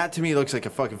 that to me looks like a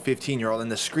fucking 15-year-old.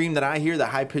 And the scream that I hear, the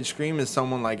high-pitched scream, is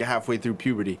someone, like, halfway through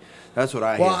puberty. That's what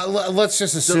I hear. Well, let's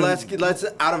just assume. So let's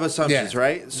out of assumptions, Yeah.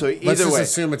 right? So either Let's just way.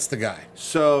 assume it's the guy.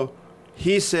 So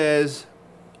he says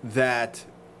that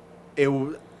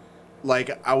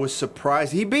like, I was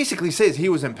surprised. He basically says he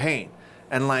was in pain.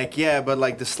 And, like, yeah, but,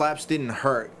 like, the slaps didn't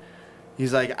hurt.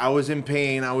 He's like, I was in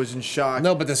pain. I was in shock.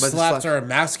 No, but the slaps are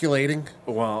emasculating.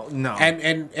 Well, no.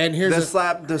 And here's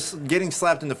Getting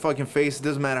slapped in the fucking face, it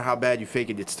doesn't matter how bad you fake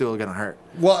it, it's still going to hurt.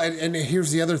 Well, and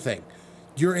here's the other thing.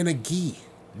 You're in a gi.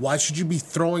 Why should you be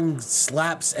throwing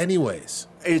slaps anyways?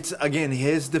 It's, again,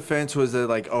 his defense was that,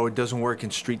 like, oh, it doesn't work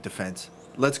in street defense.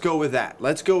 Let's go with that.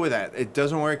 It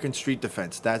doesn't work in street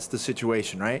defense. That's the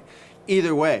situation, right?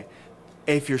 Either way,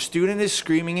 if your student is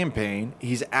screaming in pain,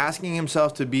 he's asking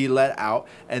himself to be let out,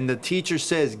 and the teacher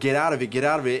says, get out of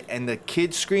it, and the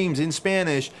kid screams in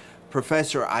Spanish,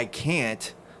 Professor, I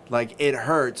can't, like, it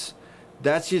hurts,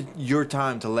 that's your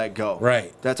time to let go.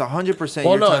 Right. That's 100%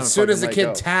 Well, your no, time as soon to as the fucking kid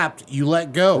let go. tapped, you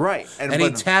let go. Right. And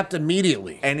he tapped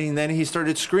immediately. And then he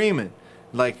started screaming.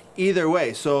 Like, either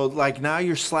way. So, like, now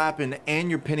you're slapping and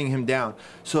you're pinning him down.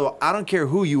 So, I don't care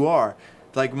who you are.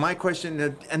 Like, my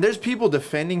question, and there's people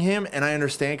defending him, and I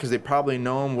understand because they probably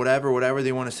know him, whatever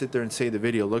they want to sit there and say the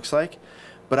video looks like.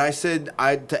 But I said,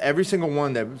 to every single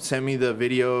one that sent me the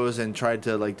videos and tried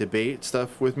to, like, debate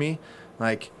stuff with me,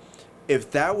 like,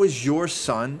 if that was your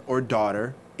son or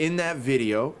daughter in that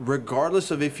video,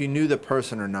 regardless of if you knew the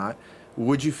person or not,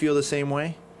 would you feel the same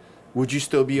way? Would you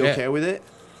still be okay with it?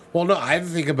 Well, no, I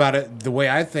think about it the way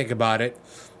I think about it.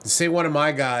 Say one of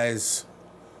my guys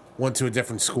went to a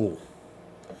different school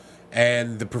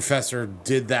and the professor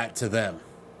did that to them.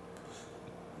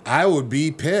 I would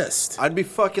be pissed. I'd be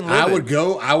fucking livid. I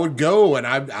would go and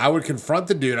I would confront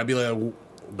the dude. I'd be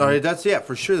like,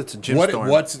 for sure that's a gym storm.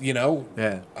 What's, you know?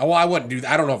 Yeah. Well, I wouldn't do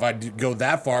that. I don't know if I'd go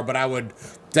that far, but I would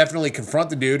definitely confront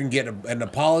the dude and get an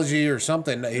apology or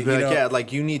something.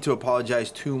 You need to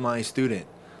apologize to my student.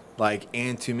 Like,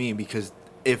 and to me, because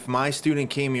if my student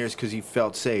came here, it's because he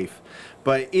felt safe.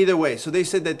 But either way, so they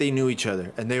said that they knew each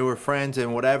other and they were friends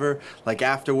and whatever. Like,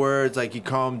 afterwards, like, he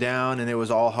calmed down and it was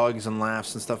all hugs and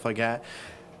laughs and stuff like that.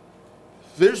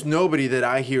 There's nobody that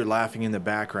I hear laughing in the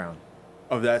background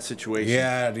of that situation.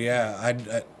 Yeah.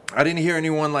 I didn't hear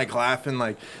anyone, like, laughing.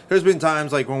 Like, there's been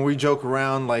times, like, when we joke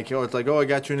around, like, oh, it's like, oh, I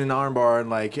got you in an armbar, and,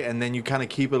 like, and then you kind of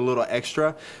keep it a little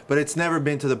extra. But it's never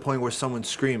been to the point where someone's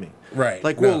screaming. Right.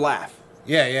 Like, No. we'll laugh.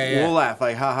 Yeah. We'll laugh,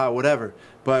 like, haha, whatever.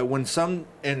 But when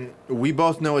and we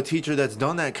both know a teacher that's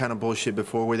done that kind of bullshit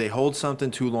before, where they hold something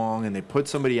too long and they put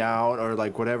somebody out or,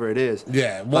 like, whatever it is.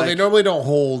 Yeah. Well, like, they normally don't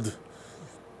hold.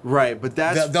 Right, but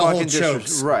that's They'll fucking hold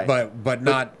chokes. Right. But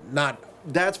not.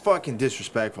 That's fucking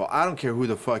disrespectful. I don't care who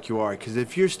the fuck you are, because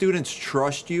if your students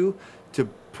trust you to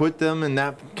put them in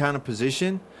that kind of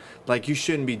position, like, you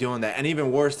shouldn't be doing that. And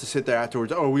even worse, to sit there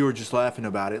afterwards, oh, we were just laughing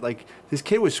about it. Like, this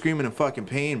kid was screaming in fucking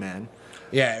pain, man.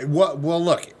 Yeah. Well,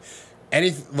 look,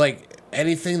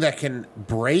 anything that can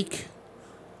break.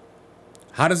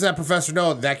 How does that professor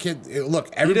know that kid?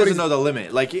 Look, He doesn't know the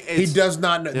limit. Like, he does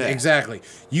not know. Yeah. Exactly.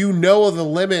 You know the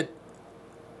limit.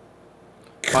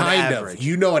 Kind average. of.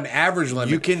 You know an average limit.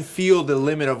 You can feel the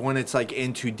limit of when it's, like,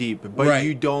 in too deep, but Right.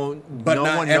 you don't. But no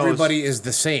not one knows. everybody is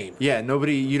the same. Yeah,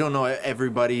 nobody. You don't know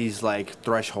everybody's, like,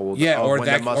 threshold. Yeah, of or when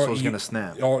that the muscle's or gonna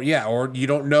snap. Or you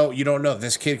don't know. You don't know.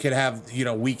 This kid could have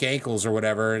weak ankles or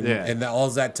whatever, and, Yeah. and all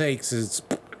that takes is.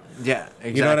 Yeah,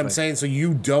 exactly. You know what I'm saying? So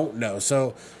you don't know.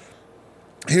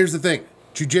 Here's the thing: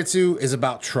 jiu-jitsu is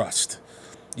about trust.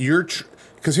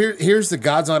 Because here's the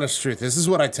God's honest truth. This is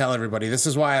what I tell everybody. This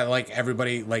is why I like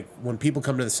everybody. Like, when people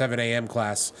come to the 7 a.m.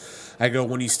 class, I go,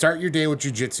 when you start your day with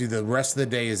jiu-jitsu, the rest of the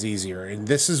day is easier. And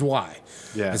this is why.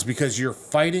 Yeah. It's because you're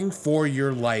fighting for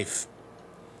your life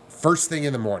first thing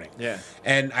in the morning. Yeah.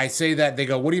 And I say that, they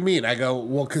go, what do you mean? I go,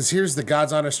 well, because here's the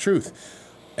God's honest truth.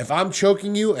 If I'm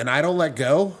choking you and I don't let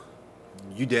go,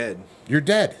 You dead. you're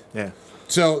dead. Yeah.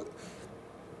 So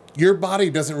your body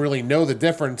doesn't really know the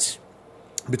difference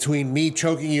between me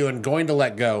choking you and going to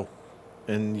let go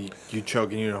And you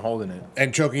choking you and holding it.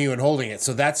 and choking you and holding it.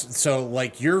 So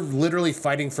like, you're literally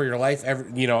fighting for your life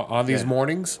on these Yeah.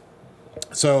 mornings.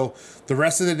 So the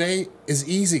rest of the day is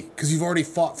easy because you've already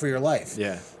fought for your life.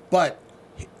 Yeah. But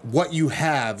what you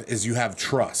have is you have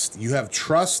trust. You have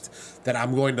trust that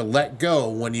I'm going to let go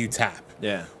when you tap.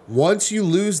 Yeah. Once you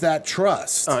lose that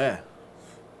trust, Oh yeah.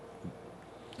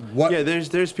 what? Yeah,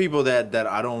 there's people that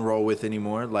I don't roll with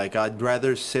anymore. Like, I'd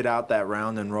rather sit out that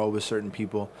round than roll with certain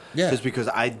people. Yeah. Just because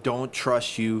I don't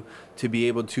trust you to be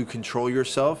able to control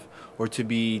yourself or to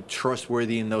be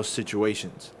trustworthy in those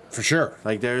situations. For sure.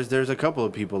 Like, there's a couple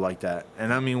of people like that.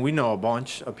 And, I mean, we know a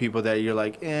bunch of people that you're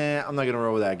like, I'm not going to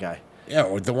roll with that guy. Yeah,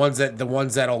 or the ones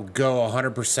that'll go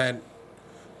 100%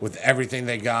 with everything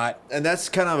they got. And that's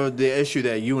kind of the issue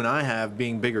that you and I have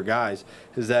being bigger guys,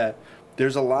 is that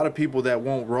there's a lot of people that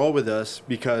won't roll with us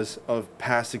because of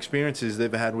past experiences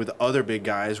they've had with other big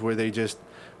guys where they just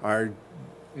are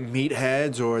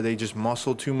meatheads or they just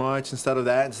muscle too much instead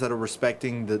of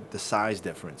respecting the size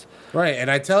difference. Right,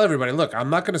 and I tell everybody, look, I'm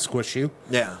not going to squish you.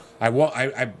 Yeah.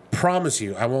 I promise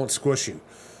you, I won't squish you.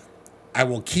 I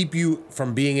will keep you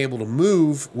from being able to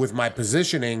move with my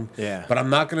positioning, Yeah. but I'm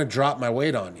not going to drop my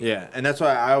weight on you. Yeah, and that's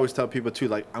why I always tell people too,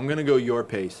 like, I'm gonna go your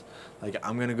pace, like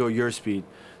I'm gonna go your speed.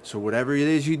 So whatever it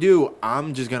is you do,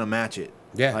 I'm just gonna match it.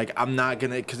 Yeah. Like, I'm not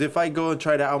gonna, because if I go and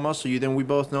try to outmuscle you, then we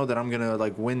both know that I'm gonna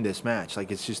like win this match. Like,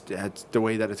 that's the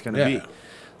way that it's gonna Yeah. be.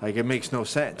 Like, it makes no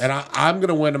sense. And I'm going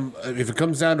to win. If it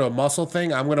comes down to a muscle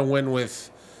thing, I'm going to win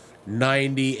with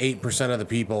 98% of the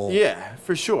people Yeah,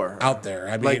 for sure. out there.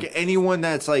 I mean, Like, anyone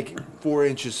that's like 4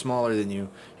 inches smaller than you,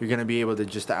 you're gonna be able to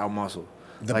just outmuscle.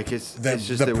 Like, it's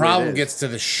just the way it problem is. gets to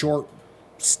the short,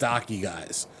 stocky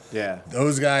guys. Yeah.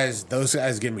 Those guys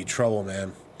give me trouble,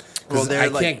 man. Well, Because they're I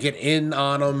like- can't get in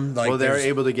on them. Like, Well, they're there's-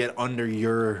 able to get under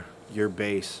your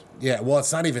base. Yeah, well,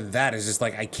 it's not even that. It's just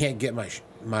like I can't get my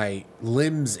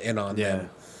limbs in on Yeah. them.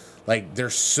 Like, they're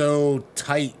so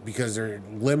tight because their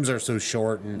limbs are so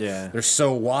short and Yeah. they're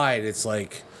so wide. It's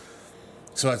like,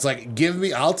 so it's like,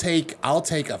 I'll take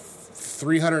a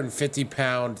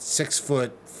 350-pound,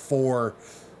 6'4"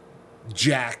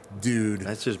 jacked dude.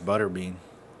 That's just butterbean.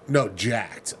 No,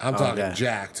 jacked. I'm talking okay.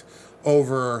 jacked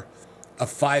over a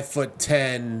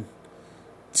 5'10",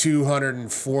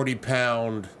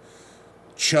 240-pound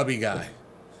chubby guy.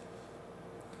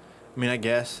 I mean, I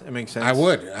guess it makes sense. I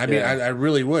would. I mean, Yeah. I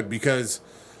really would, because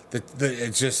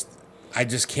it's just, I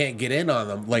just can't get in on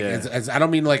them. Like, Yeah. I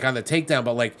don't mean like on the takedown,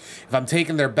 but like if I'm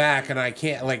taking their back and I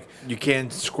can't, like, You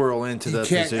can't squirrel into the I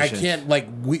position. can't like,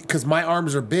 because my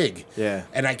arms are big. Yeah.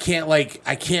 And I can't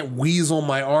weasel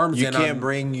my arms You in. can't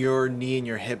bring your knee and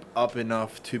your hip up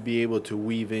enough to be able to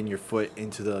weave in your foot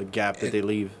into the gap that they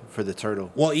leave for the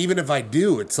turtle. Well, even if I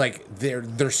do, it's like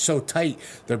they're so tight.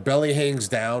 Their belly hangs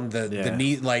down. The Yeah.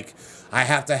 knee, like, I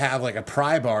have to have like a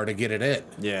pry bar to get it in.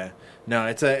 Yeah. No,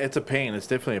 it's a pain. It's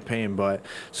definitely a pain. But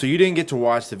so you didn't get to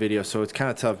watch the video, so it's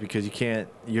kind of tough because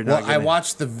you're not. Well, I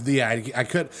watched I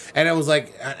could, and it was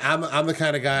like, I'm the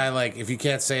kind of guy, like, if you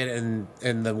can't say it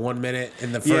in the 1 minute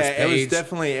in the first Yeah, page. it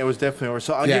was definitely.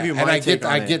 So I'll give you my and I take get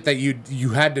on I it. get that you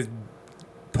had to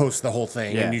post the whole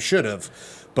thing, Yeah. and you should have.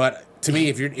 But to me,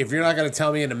 if you're not going to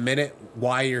tell me in a minute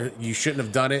why you shouldn't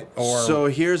have done it, or So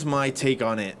here's my take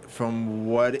on it from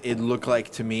what it looked like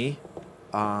to me,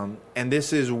 and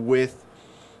this is with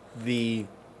the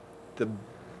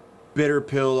bitter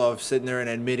pill of sitting there and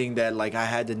admitting that, like, I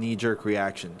had the knee-jerk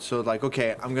reaction. So, like,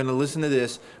 okay, I'm gonna listen to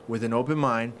this with an open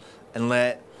mind and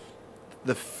let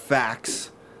the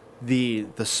facts, the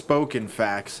spoken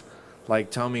facts, like,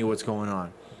 tell me what's going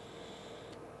on.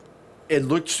 It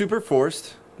looked super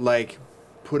forced, like,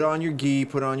 put on your gi,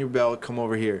 put on your belt, come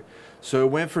over here. So it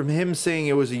went from him saying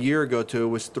it was a year ago to it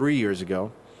was 3 years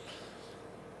ago.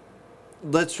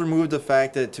 Let's remove the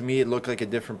fact that, to me, it looked like a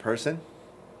different person,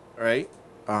 right?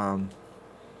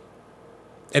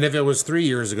 and if it was 3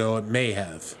 years ago, it may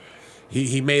have.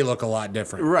 He may look a lot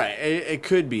different. Right, it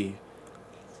could be.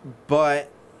 But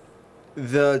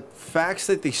the facts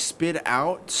that they spit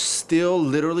out still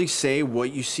literally say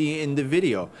what you see in the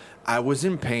video. I was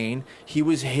in pain. He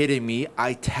was hitting me.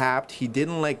 I tapped. He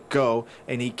didn't let go,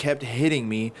 and he kept hitting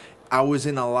me. I was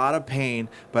in a lot of pain,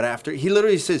 but after... He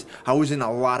literally says, I was in a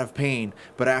lot of pain,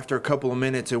 but after a couple of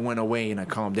minutes, it went away, and I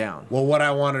calmed down. Well, what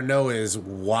I want to know is,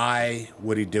 why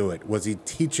would he do it? Was he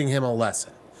teaching him a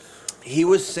lesson? He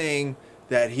was saying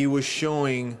that he was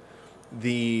showing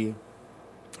the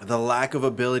lack of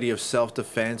ability of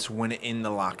self-defense when in the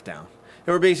lockdown.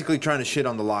 They were basically trying to shit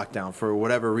on the lockdown for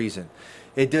whatever reason.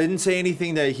 It didn't say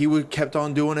anything that he kept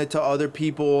on doing it to other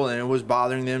people and it was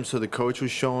bothering them, so the coach was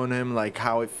showing him, like,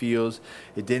 how it feels.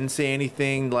 It didn't say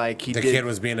anything like The kid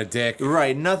was being a dick.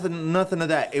 Right, nothing of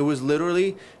that. It was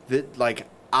literally that, like,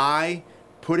 I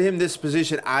put him in this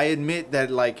position. I admit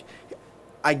that, like,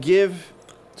 I give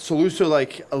Saluso,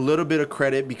 like, a little bit of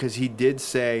credit because he did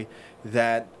say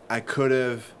that I could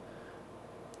have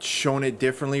shown it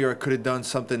differently or I could have done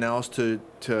something else to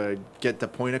get the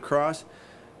point across.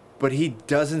 But he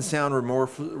doesn't sound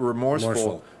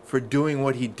remorseful for doing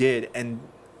what he did, and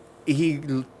he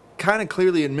kind of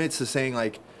clearly admits to saying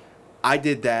like, I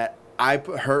did that. I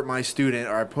hurt my student,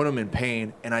 or I put him in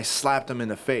pain, and I slapped him in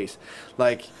the face.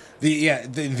 Like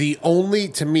the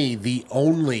only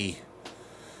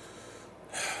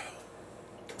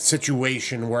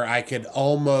situation where I could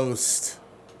almost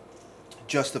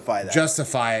justify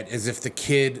it is if the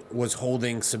kid was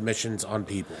holding submissions on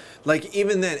people. Like,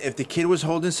 even then, if the kid was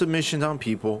holding submissions on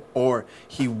people, or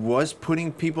he was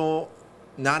putting people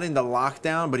not into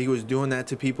lockdown, but he was doing that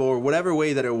to people, or whatever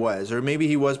way that it was, or maybe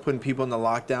he was putting people into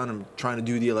lockdown and trying to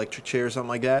do the electric chair or something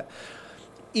like that,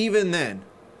 even then,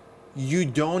 you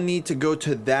don't need to go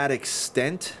to that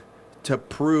extent to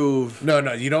prove...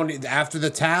 No, you don't need... After the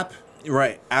tap...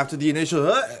 Right, after the initial...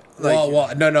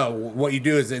 no. What you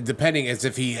do is, depending, is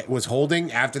if he was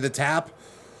holding after the tap,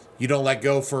 you don't let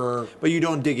go for... But you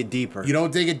don't dig it deeper. You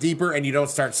don't dig it deeper, and you don't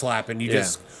start slapping. You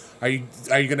just... Are you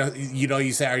gonna...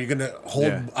 you say, are you gonna hold...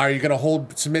 Yeah. Are you gonna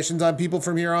hold submissions on people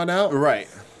from here on out? Right.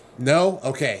 No?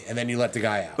 Okay, and then you let the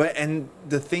guy out. And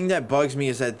the thing that bugs me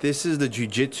is that this is the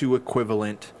jiu-jitsu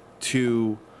equivalent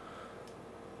to...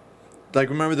 Like,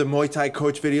 remember the Muay Thai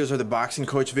coach videos or the boxing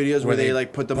coach videos where they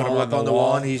like put them all up on the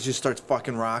wall and he just starts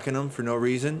fucking rocking them for no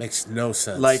reason? Makes no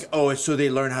sense. Like, oh, it's so they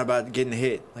learn how about getting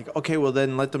hit. Like, okay, well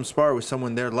then let them spar with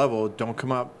someone their level. Don't come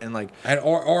up and like...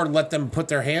 Or let them put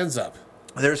their hands up.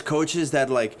 There's coaches that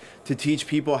like to teach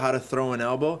people how to throw an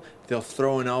elbow, they'll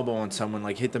throw an elbow on someone,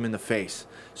 like hit them in the face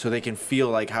so they can feel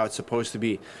like how it's supposed to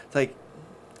be. It's like,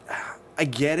 I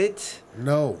get it.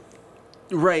 No.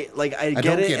 Right, like I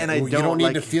get it, and I don't. You don't need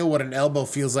like, to feel what an elbow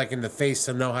feels like in the face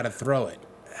to know how to throw it.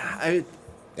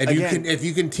 Again, if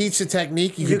you can teach the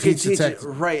technique, you can teach the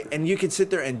technique. Right, and you can sit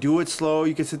there and do it slow.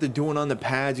 You can sit there doing it on the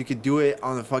pads. You could do it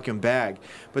on the fucking bag.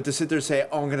 But to sit there and say,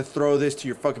 "Oh, I'm gonna throw this to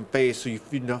your fucking face," so you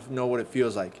know what it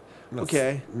feels like.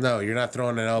 Okay. No, you're not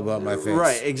throwing an elbow at my face.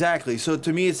 Right, exactly. So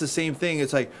to me, it's the same thing.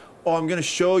 It's like, oh, I'm gonna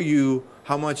show you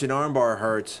how much an armbar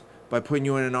hurts by putting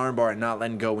you in an armbar and not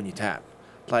letting go when you tap.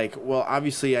 Like, well,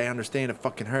 obviously I understand it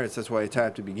fucking hurts. That's why I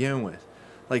tapped to begin with.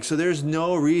 Like, so there's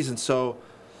no reason. So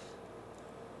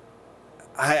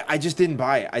I just didn't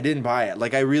buy it. I didn't buy it.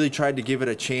 Like, I really tried to give it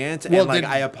a chance. And, like,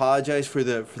 I apologize for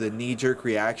the knee-jerk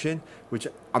reaction, which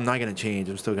I'm not going to change.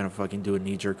 I'm still going to fucking do a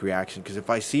knee-jerk reaction. Because if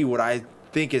I see what I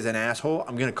think is an asshole,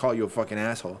 I'm going to call you a fucking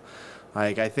asshole.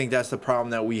 Like, I think that's the problem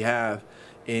that we have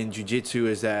in jiu-jitsu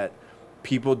is that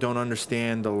people don't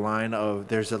understand the line of...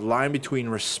 There's a line between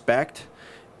respect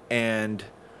and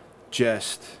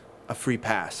just a free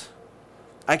pass.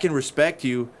 I can respect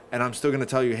you, and I'm still going to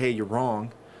tell you, hey, you're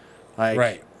wrong. Like,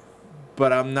 right.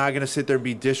 But I'm not going to sit there and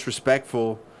be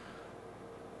disrespectful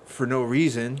for no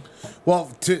reason.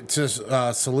 Well, to Saluso?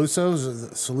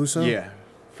 Yeah,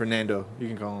 Fernando. You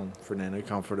can call him Fernando. You can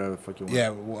call him whatever the fuck you want.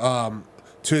 Yeah,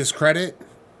 to his credit,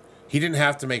 he didn't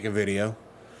have to make a video.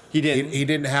 He didn't. He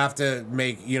didn't have to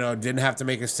make, didn't have to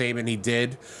make a statement. He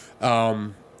did.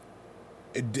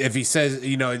 If he says,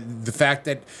 the fact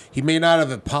that he may not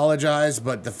have apologized,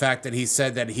 but the fact that he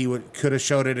said that he could have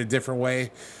showed it a different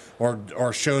way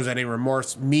or shows any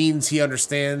remorse means he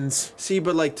understands. See,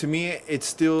 but like to me, it's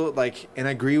still like, and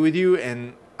I agree with you,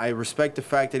 and I respect the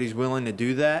fact that he's willing to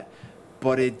do that,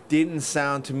 but it didn't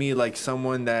sound to me like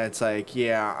someone that's like,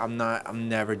 yeah, I'm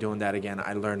never doing that again.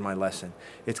 I learned my lesson.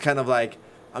 It's kind of like,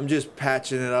 I'm just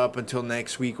patching it up until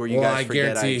next week where you guys forget I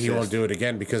exist. I guarantee he won't do it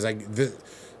again because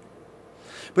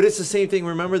But it's the same thing.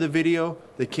 Remember the video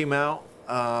that came out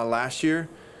last year?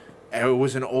 It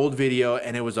was an old video,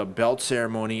 and it was a belt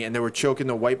ceremony, and they were choking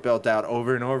the white belt out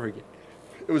over and over again.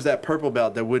 It was that purple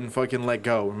belt that wouldn't fucking let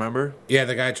go, remember? Yeah,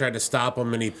 the guy tried to stop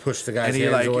him, and he pushed the guy's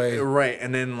hands away. Right,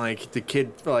 and then, like, the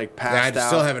kid, like, passed out. I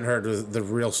still haven't heard the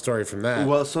real story from that.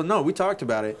 Well, so, no, we talked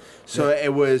about it. So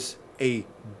It was a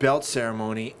belt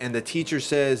ceremony, and the teacher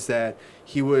says that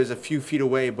he was a few feet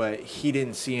away, but he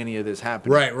didn't see any of this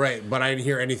happening. Right. But I didn't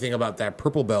hear anything about that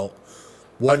purple belt.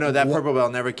 That purple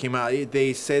belt never came out.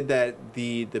 They said that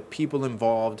the people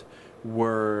involved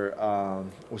were,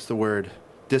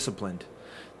 disciplined.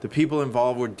 The people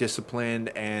involved were disciplined,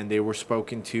 and they were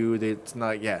spoken to.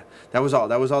 That was all.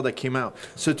 That was all that came out.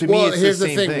 So to me, it's here's the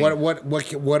same thing.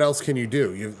 What else can you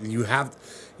do? You have...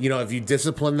 if you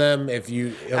discipline them, if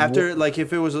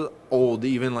it was old,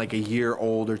 even like a year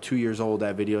old or 2 years old,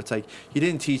 that video, it's like, he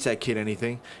didn't teach that kid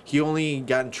anything. He only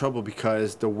got in trouble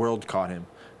because the world caught him.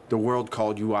 The world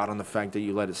called you out on the fact that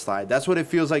you let it slide. That's what it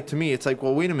feels like to me. It's like,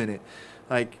 well, wait a minute.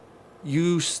 Like,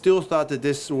 you still thought that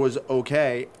this was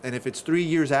okay, and if it's 3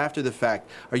 years after the fact,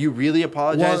 are you really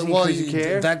apologizing because you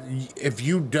care? If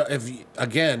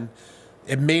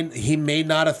he may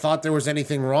not have thought there was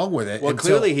anything wrong with it. Well,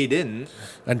 clearly he didn't.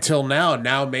 Until now.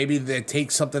 Now maybe it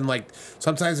takes something like,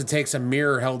 sometimes it takes a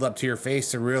mirror held up to your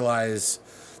face to realize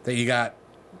that you got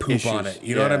poop on it.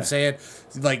 You know what I'm saying?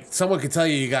 Like someone could tell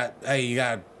you you got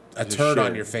a turd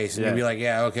on your face, and you'd be like,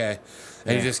 yeah, okay.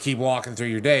 And you just keep walking through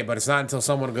your day. But it's not until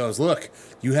someone goes, look,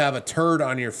 you have a turd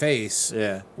on your face.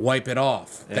 Yeah. Wipe it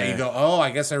off. That you go, oh,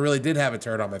 I guess I really did have a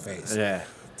turd on my face. Yeah.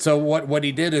 So what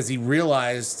he did is he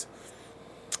realized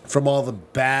from all the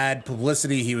bad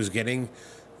publicity he was getting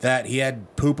that he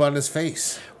had poop on his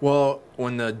face. Well,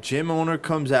 when the gym owner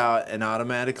comes out and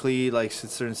automatically like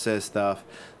sits there and says stuff,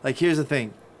 like here's the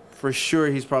thing, for sure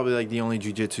he's probably like the only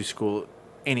jiu-jitsu school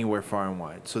anywhere far and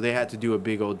wide. So they had to do a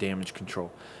big old damage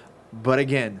control. But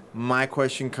again, my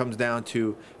question comes down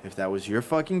to, if that was your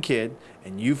fucking kid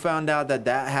and you found out that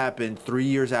happened 3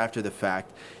 years after the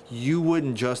fact, you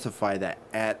wouldn't justify that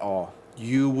at all.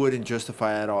 You wouldn't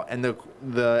justify it at all. And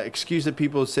the excuse that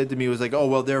people said to me was like, oh,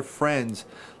 well, they're friends.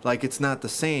 Like, it's not the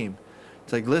same.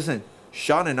 It's like, listen,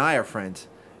 Sean and I are friends.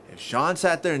 If Sean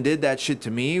sat there and did that shit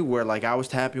to me where, like, I was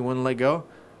tapping, wouldn't let go,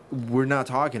 we're not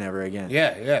talking ever again.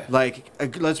 Yeah. Like,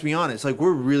 let's be honest. Like,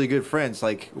 we're really good friends.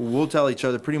 Like, we'll tell each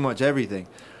other pretty much everything.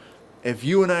 If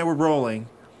you and I were rolling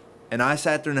and I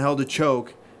sat there and held a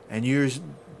choke and you're,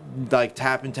 like,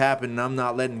 tapping, and I'm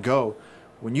not letting go,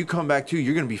 when you come back to,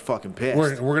 you're going to be fucking pissed.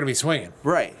 We're going to be swinging.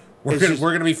 Right. We're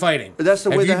going to be fighting. But that's the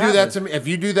way if you that do happens. that to me. If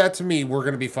you do that to me, we're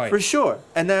going to be fighting. For sure.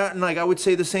 And like I would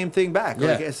say the same thing back.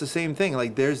 Like Yeah. it's the same thing.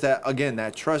 Like there's that, again,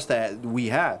 that trust that we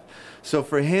have. So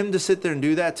for him to sit there and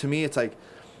do that, to me, it's like,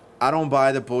 I don't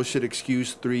buy the bullshit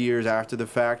excuse 3 years after the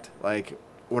fact. Like,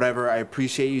 whatever, I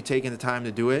appreciate you taking the time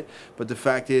to do it, but the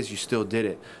fact is you still did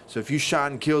it. So if you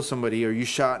shot and killed somebody or you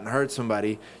shot and hurt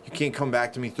somebody, you can't come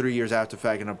back to me 3 years after the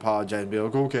fact and apologize and be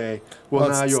like, okay, well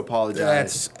now you apologize.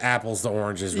 That's apples to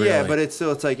oranges, really. Yeah, but it's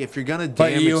still, it's like if you're going to But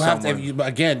damage you have someone. to,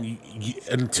 again,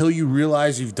 until you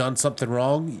realize you've done something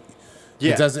wrong,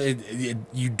 Yeah. it doesn't.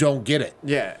 You don't get it.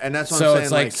 Yeah, and that's what So I'm saying.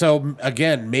 it's like, so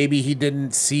again, maybe he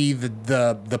didn't see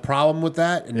the problem with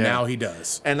that, and Yeah. now he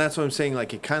does. And that's what I'm saying.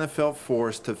 Like, it kind of felt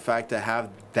forced, the fact to have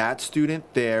that student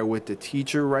there with the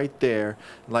teacher right there.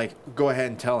 Like, go ahead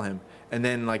and tell him. And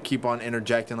then, like, keep on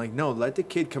interjecting. Like, no, let the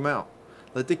kid come out.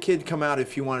 Let the kid come out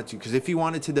if he wanted to. Because if he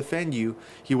wanted to defend you,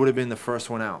 he would have been the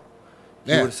first one out.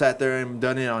 He Yeah. would have sat there and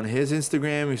done it on his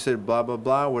Instagram. He said, blah, blah,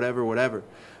 blah, whatever.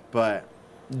 But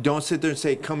don't sit there and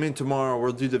say, come in tomorrow.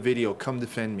 We'll do the video. Come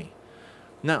defend me.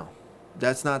 No,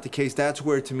 that's not the case. That's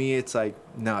where, to me, it's like,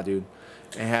 nah, dude,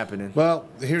 ain't happening. Well,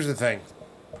 here's the thing.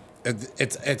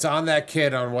 It's on that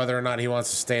kid on whether or not he wants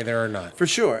to stay there or not. For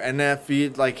sure. And if you,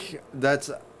 like,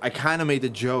 I kind of made the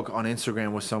joke on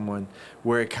Instagram with someone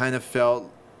where it kind of felt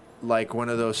like one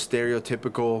of those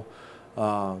stereotypical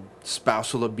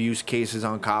spousal abuse cases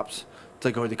on cops. It's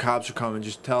like, oh, the cops are coming.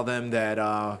 Just tell them that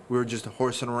we were just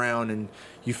horsing around and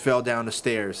you fell down the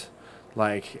stairs.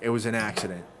 Like, it was an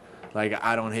accident. Like,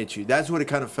 I don't hit you. That's what it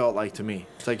kind of felt like to me.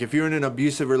 It's like, if you're in an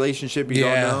abusive relationship, you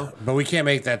don't know. But we can't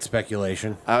make that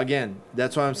speculation. Again,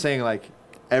 that's why I'm saying, like,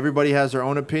 everybody has their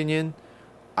own opinion.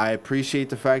 I appreciate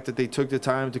the fact that they took the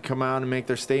time to come out and make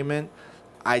their statement.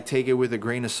 I take it with a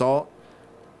grain of salt.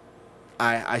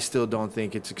 I still don't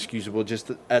think it's excusable, just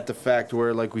at the fact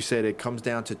where, like we said, it comes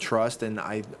down to trust, and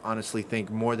I honestly think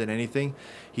more than anything,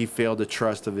 he failed the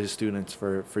trust of his students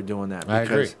for doing that. I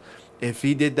agree. Because if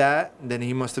he did that, then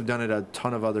he must have done it a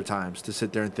ton of other times to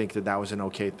sit there and think that was an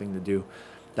okay thing to do.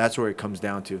 That's where it comes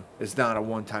down to. It's not a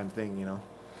one-time thing, you know.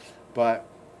 But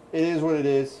it is what it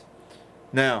is.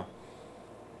 Now,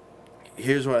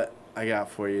 here's what I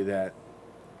got for you that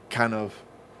kind of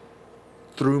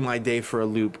threw my day for a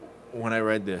loop when I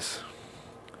read this.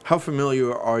 How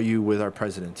familiar are you with our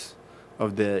presidents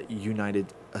of the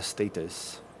United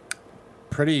States?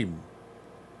 Pretty,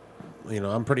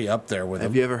 I'm pretty up there with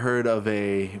Have him. you ever heard of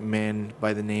a man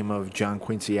by the name of John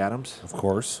Quincy Adams? Of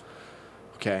course.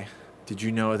 Okay. Did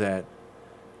you know that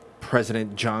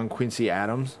President John Quincy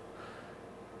Adams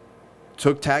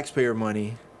took taxpayer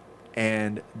money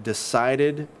and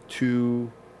decided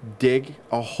to dig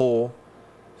a hole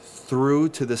through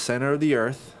to the center of the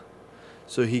earth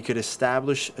so he could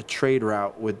establish a trade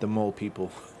route with the mole people?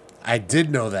 I did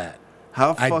know that.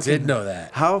 I did know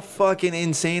that. How fucking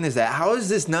insane is that? How is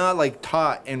this not, like,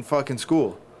 taught in fucking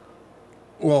school?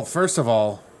 Well, first of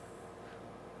all,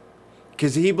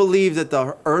 Because he believed that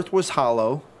the earth was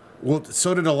hollow. well,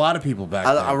 so did a lot of people back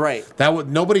then. Right.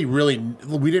 Nobody really.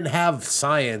 We didn't have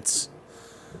science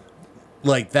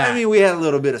like that. I mean, we had a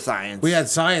little bit of science. We had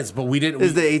science, but we didn't.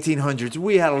 It's the 1800s.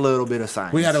 We had a little bit of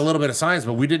science. We had a little bit of science,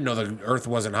 but we didn't know the Earth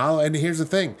wasn't hollow. And here's the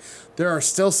thing: there are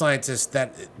still scientists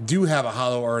that do have a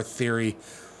hollow Earth theory.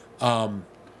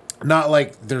 Not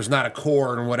like there's not a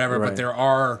core and whatever, Right. but there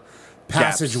are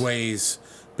passageways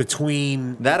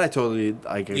between that. I totally,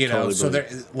 totally so believe.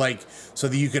 there, like, so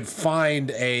that you could find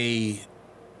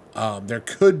there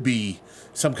could be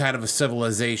some kind of a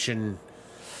civilization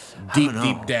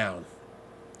deep down.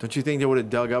 Don't you think they would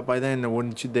have dug up by then? Or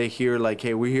wouldn't they hear like,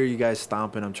 "Hey, we hear you guys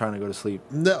stomping. I'm trying to go to sleep."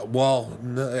 No, well,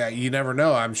 no, you never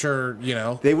know. I'm sure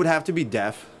They would have to be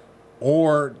deaf.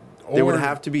 or They would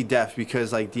have to be deaf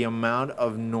because like the amount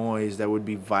of noise that would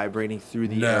be vibrating through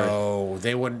the earth. No,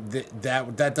 they wouldn't.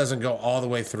 That doesn't go all the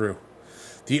way through.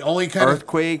 The only kind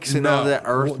Earthquakes and all that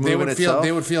earth they moving would feel itself?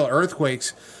 they would feel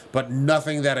earthquakes, but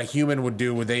nothing that a human would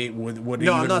do would even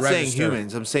No, I'm not saying register.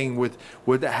 humans. I'm saying with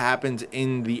what happens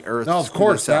in the earth. No, of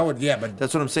course that itself. would. Yeah, but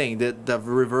That's what I'm saying. The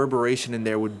reverberation in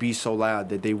there would be so loud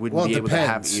that they wouldn't well, be it able to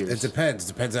have depends. ears. It depends.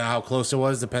 Depends on how close it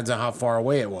was. Depends on how far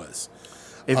away it was.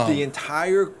 If the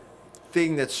entire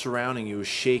thing that's surrounding you is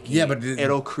shaking, Yeah, but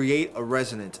it'll create a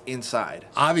resonance inside.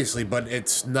 Obviously, but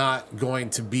it's not going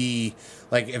to be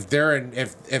like if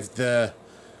the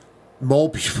mole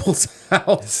people's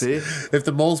house. See? If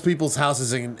the mole people's house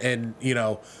is in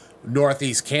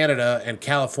northeast Canada and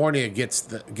California gets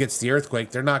the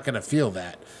earthquake, they're not going to feel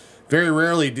that. Very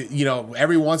rarely,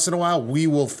 every once in a while, we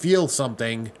will feel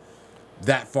something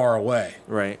that far away.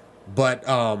 Right. But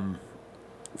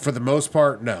for the most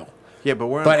part, no. Yeah, but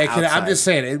we're. But on the I'm outside. just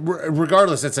saying,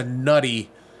 regardless, it's a nutty.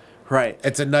 Right.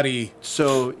 It's a nutty.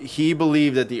 So he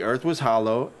believed that the earth was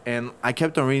hollow, and I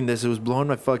kept on reading this. It was blowing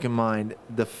my fucking mind.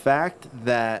 The fact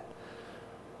that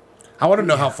I want to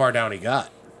know how far down he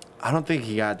got. I don't think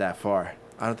he got that far.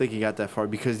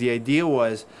 Because his idea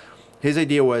was,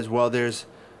 well,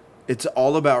 it's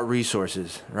all about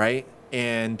resources, right?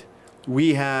 And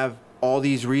we have all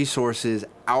these resources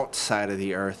outside of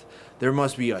the earth. There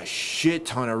must be a shit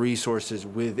ton of resources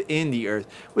within the earth,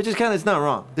 which is it's not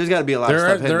wrong. There's got to be a lot of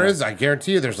stuff hidden There there. is. I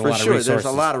guarantee you, there's a For lot sure, of resources.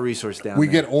 there's a lot of resources down We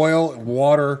there. get oil,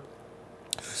 water,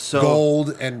 so,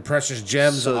 gold, and precious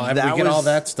gems. So And that we get all was-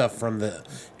 that stuff from the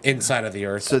inside of the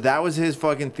earth. So that was his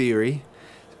fucking theory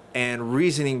and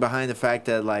reasoning behind the fact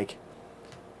that, like,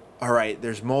 all right,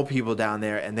 there's mole people down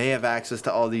there and they have access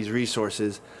to all these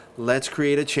resources. Let's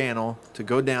create a channel to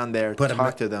go down there,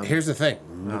 talk to them. Here's the thing.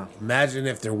 Oh. Imagine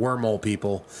if there were mole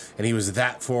people and he was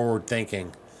that forward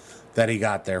thinking that he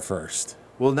got there first.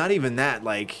 Well, not even that.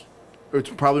 Like, it's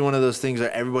probably one of those things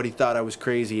that everybody thought I was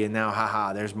crazy and now,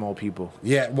 haha, there's mole people.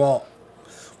 Yeah, well,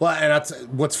 and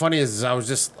what's funny is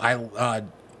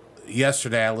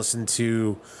yesterday I listened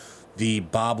to the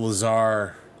Bob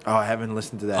Lazar Oh, I haven't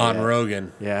listened to that on yet.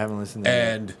 Rogan. Yeah, I haven't listened to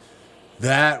that. And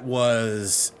that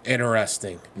was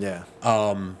interesting. Yeah.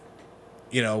 I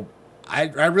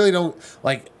really don't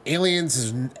like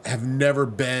aliens have never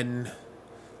been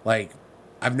like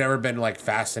I've never been like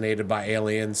fascinated by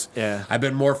aliens. Yeah. I've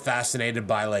been more fascinated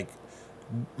by like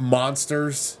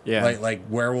monsters, Yeah. like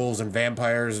werewolves and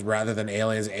vampires rather than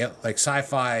aliens. Like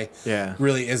sci-fi Yeah.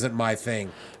 really isn't my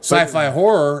thing. Sci-fi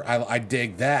horror, I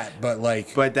dig that, but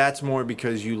like But that's more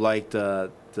because you like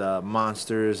the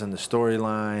monsters and the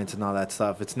storylines and all that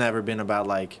stuff. It's never been about,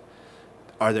 like,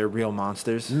 are there real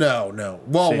monsters? no.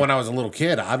 Well, See. when I was a little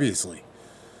kid, obviously.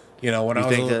 When I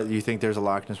was You think there's a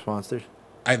Loch Ness monster?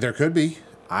 there could be.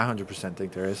 I 100%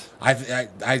 think there is. I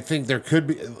think there could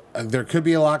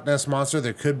be a Loch Ness monster.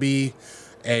 There could be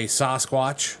a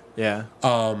Sasquatch. Yeah.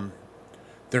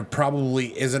 There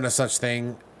probably isn't a such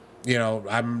thing.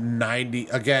 I'm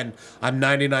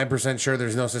 99% sure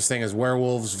there's no such thing as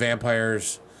werewolves,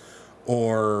 vampires,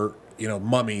 or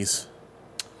mummies,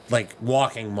 like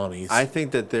walking mummies. I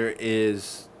think that there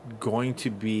is going to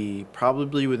be,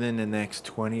 probably within the next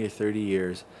 20 or 30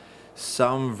 years,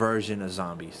 some version of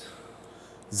zombies.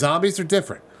 Zombies are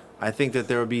different. I think that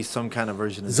there will be some kind of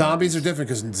version of Zombies are different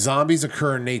because zombies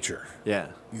occur in nature. Yeah.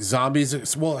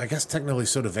 Zombies, well, I guess technically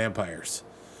so do vampires.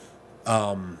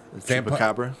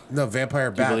 Chupacabra? No,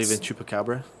 vampire Do you bats. believe in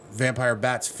chupacabra? Vampire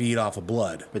bats feed off of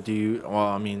blood. But do you, well,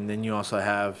 I mean, then you also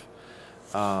have,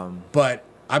 But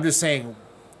I'm just saying,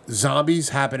 zombies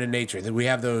happen in nature. That we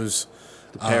have those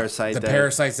the parasite that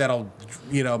parasites that'll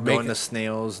go make into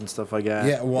snails and stuff like that.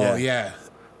 yeah. Well, yeah.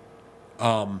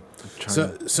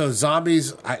 So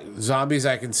zombies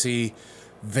I can see.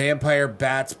 Vampire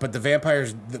bats, but the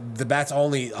vampires, the bats all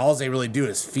they really do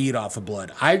is feed off of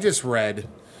blood. I just read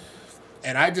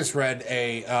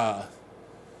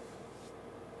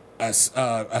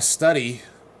a study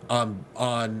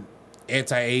on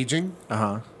anti-aging.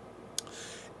 Uh-huh.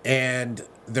 and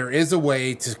there is a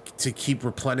way to keep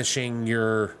replenishing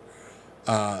your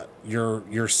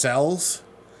cells,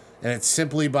 and it's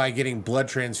simply by getting blood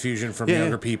transfusion from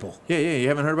younger people. Yeah. You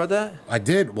haven't heard about that? I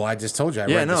did. Well, I just told you. I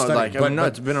read the study.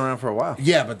 It's been around for a while.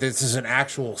 Yeah, but this is an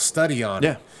actual study on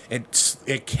it.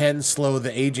 It can slow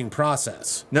the aging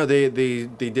process. No, they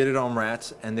did it on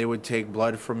rats, and they would take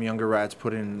blood from younger rats,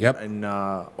 put in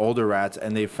older rats,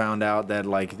 and they found out that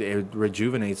like it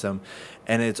rejuvenates them,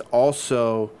 and it's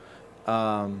also,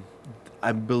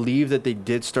 I believe that they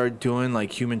did start doing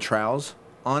like human trials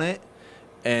on it,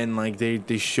 and like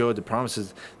they showed the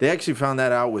promises. They actually found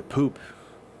that out with poop.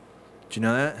 Do you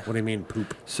know that? What do you mean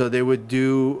poop? So they would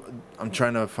do. I'm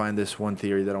trying to find this one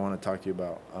theory that I want to talk to you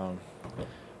about.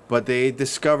 But they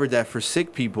discovered that for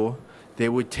sick people, they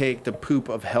would take the poop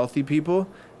of healthy people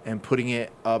and putting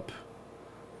it up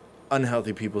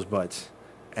unhealthy people's butts.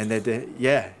 And that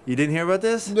you didn't hear about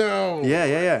this? No.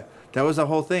 Yeah. That was the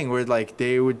whole thing where like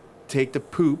they would take the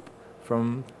poop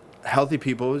from healthy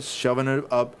people, shoving it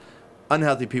up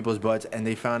unhealthy people's butts, and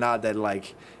they found out that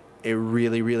like it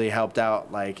really, really helped out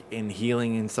like in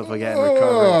healing and stuff like that and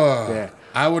recovery. Yeah.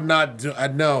 I would not do.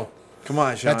 No. Come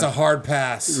on, Sean. That's a hard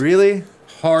pass. Really?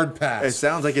 Hard pass. It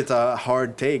sounds like it's a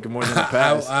hard take more than a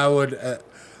pass. I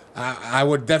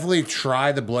would definitely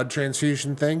try the blood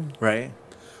transfusion thing. Right.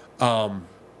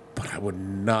 But I would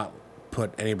not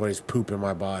put anybody's poop in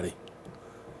my body.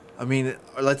 I mean,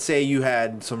 let's say you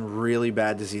had some really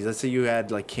bad disease. Let's say you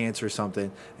had like cancer or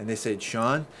something, and they said,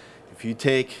 Sean, if you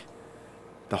take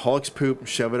the Hulk's poop and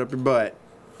shove it up your butt,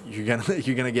 you're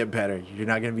gonna get better. You're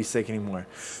not gonna be sick anymore.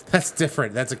 That's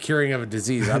different. That's a curing of a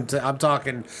disease. I'm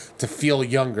talking to feel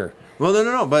younger. Well,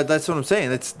 no. But that's what I'm saying.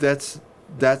 That's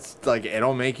like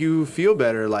it'll make you feel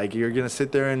better. Like you're gonna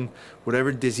sit there and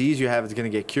whatever disease you have is gonna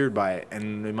get cured by it,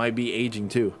 and it might be aging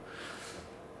too.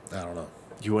 I don't know.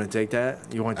 You want to take that?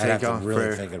 You want to I'd take have on to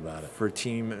really think about it for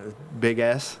Team Big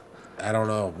S? I don't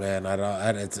know, man.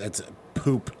 It's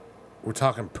poop. We're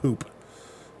talking poop.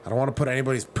 I don't want to put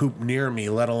anybody's poop near me,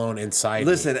 let alone inside.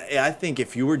 Listen, I think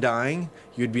if you were dying,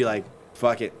 you'd be like,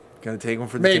 "Fuck it, gonna take one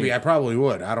for the Maybe team." I probably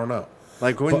would. I don't know.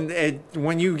 Like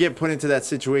when you get put into that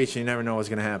situation, you never know what's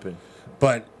gonna happen.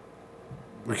 But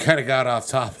we kind of got off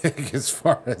topic as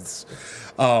far as.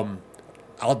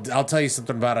 I'll tell you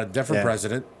something about a different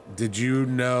president. Did you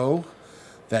know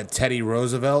that Teddy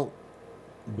Roosevelt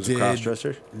was a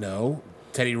cross-dresser? No,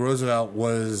 Teddy Roosevelt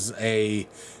was a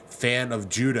fan of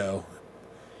judo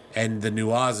and the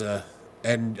Nuaza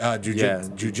and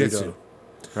jiu-jitsu.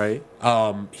 Right.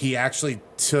 He actually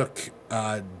took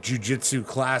jiu-jitsu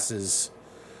classes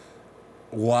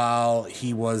while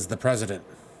he was the president.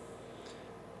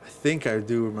 I think I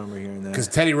do remember hearing that. Because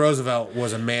Teddy Roosevelt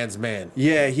was a man's man.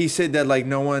 Yeah, he said that like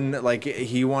no one, like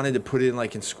he wanted to put it in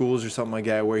like in schools or something like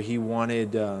that where he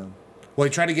wanted. Well, he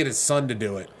tried to get his son to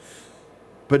do it.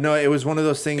 But no, it was one of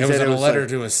those things. It was that in a letter like,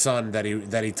 to his son that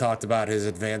he talked about his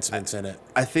advancements in it.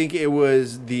 I think it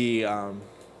was it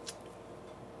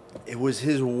was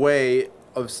his way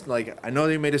of like. I know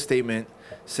they made a statement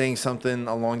saying something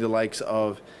along the likes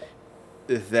of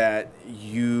that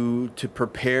to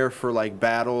prepare for like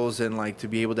battles and like to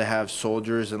be able to have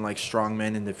soldiers and like strong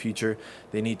men in the future,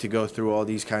 they need to go through all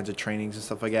these kinds of trainings and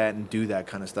stuff like that and do that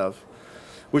kind of stuff,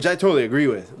 which I totally agree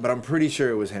with. But I'm pretty sure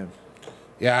it was him.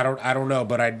 Yeah, I don't know,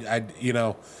 but I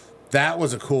that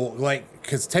was a cool, like,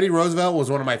 because Teddy Roosevelt was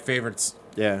one of my favorites.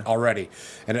 Yeah. Already,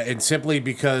 and simply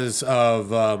because of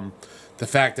the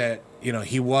fact that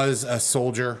he was a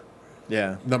soldier.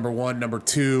 Yeah. Number one, number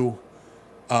two,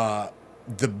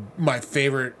 my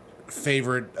favorite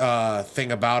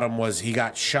thing about him was he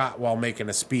got shot while making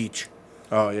a speech.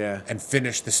 Oh yeah. And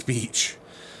finished the speech.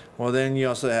 Well, then you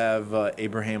also have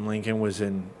Abraham Lincoln was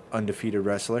an undefeated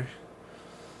wrestler.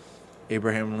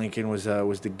 Abraham Lincoln was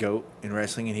the GOAT in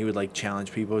wrestling, and he would like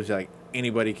challenge people. He's like,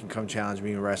 anybody can come challenge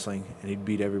me in wrestling, and he'd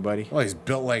beat everybody. Well, he's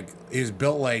built like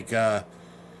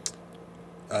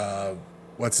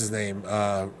what's his name?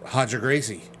 Hodger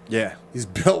Gracie. Yeah. He's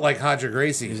built like Hodger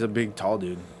Gracie. He's a big, tall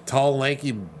dude. Tall,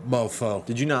 lanky mofo.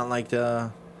 Did you not like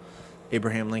the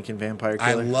Abraham Lincoln Vampire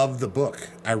Killer? I love the book.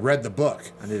 I read the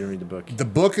book. I didn't read the book. The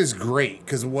book is great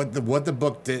because what the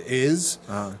book is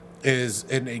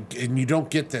and you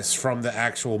don't get this from the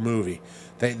actual movie.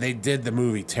 They did the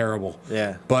movie terrible.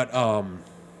 Yeah. But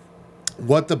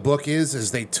what the book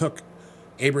is they took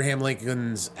Abraham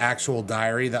Lincoln's actual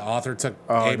diary. The author took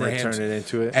Abraham, and turned it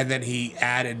into it, and then he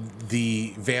added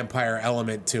the vampire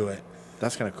element to it.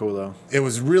 That's kind of cool, though. It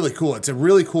was really cool. It's a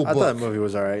really cool book. I thought the movie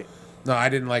was all right. No, I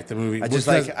didn't like the movie.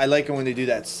 I like it when they do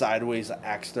that sideways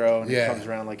axe throw and it comes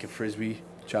around like a frisbee,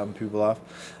 chopping people off.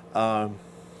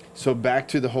 So back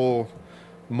to the whole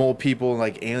mold people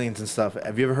like aliens and stuff.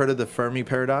 Have you ever heard of the Fermi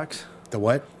paradox? The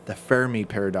what? The Fermi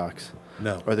paradox.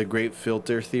 No. Or the Great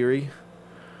Filter Theory.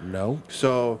 No.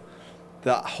 So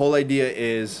the whole idea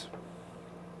is,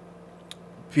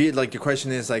 like, the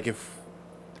question is, like, if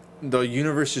the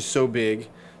universe is so big,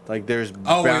 like, there's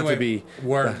bound to be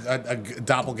where a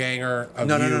doppelganger of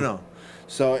no.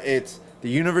 So it's the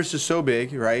universe is so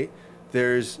big, right?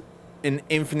 There's an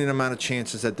infinite amount of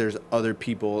chances that there's other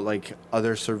people, like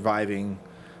other surviving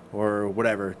or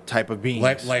whatever type of beings,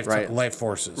 right? Life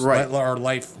forces, right? Or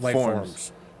life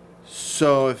forms.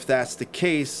 So if that's the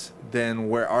case, then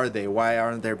where are they? Why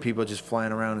aren't there people just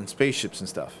flying around in spaceships and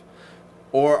stuff?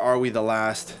 Or are we the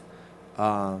last,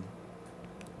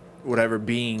 whatever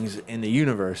beings in the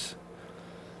universe?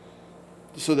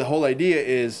 So the whole idea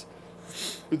is,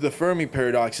 the Fermi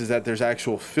paradox is that there's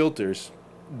actual filters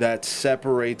that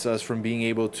separates us from being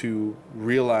able to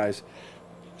realize,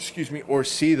 or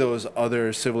see those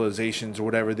other civilizations or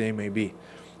whatever they may be.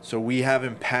 So we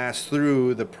haven't passed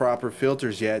through the proper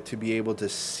filters yet to be able to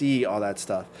see all that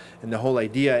stuff. And the whole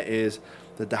idea is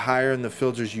that the higher in the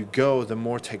filters you go, the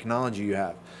more technology you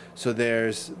have. So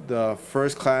there's the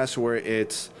first class where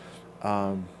it's,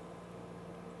 I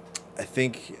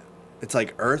think it's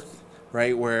like Earth,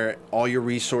 right? Where all your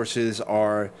resources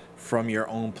are from your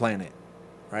own planet,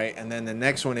 right? And then the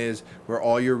next one is where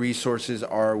all your resources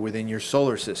are within your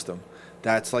solar system.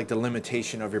 That's like the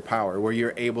limitation of your power, where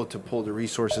you're able to pull the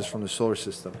resources from the solar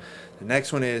system. The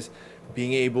next one is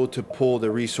being able to pull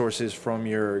the resources from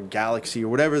your galaxy or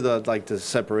whatever the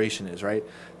separation is, right?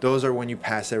 Those are when you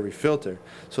pass every filter.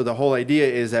 So the whole idea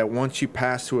is that once you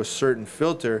pass to a certain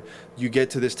filter, you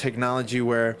get to this technology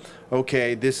where,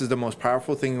 okay, this is the most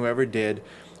powerful thing we ever did.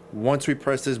 Once we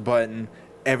press this button,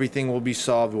 everything will be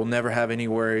solved. We'll never have any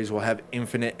worries. We'll have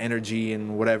infinite energy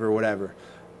and whatever.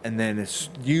 And then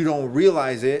you don't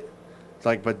realize it,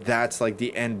 like, but that's like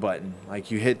the end button.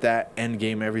 Like, you hit that end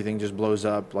game, everything just blows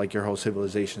up, like your whole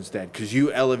civilization's dead because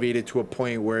you elevated to a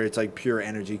point where it's like pure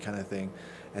energy kind of thing.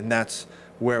 And that's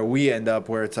where we end up,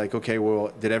 where it's like, okay,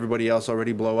 well, did everybody else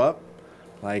already blow up?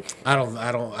 Like, I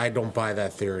don't buy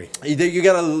that theory. You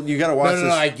gotta watch this.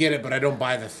 No, I get it, but I don't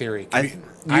buy the theory. You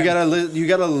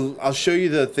gotta. I'll show you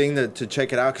the thing to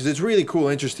check it out because it's a really cool,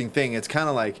 interesting thing. It's kind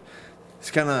of like. It's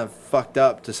kind of fucked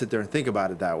up to sit there and think about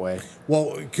it that way.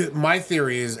 Well, my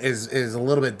theory is a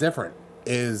little bit different.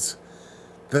 Is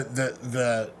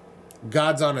the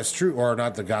God's honest truth, or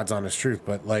not the God's honest truth,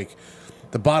 but like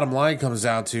the bottom line comes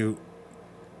down to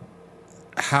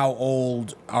how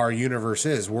old our universe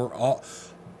is. We're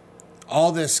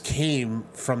all this came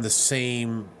from the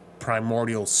same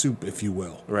primordial soup, if you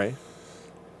will. Right.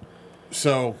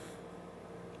 So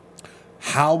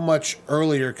how much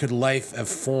earlier could life have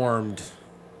formed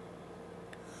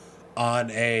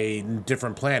on a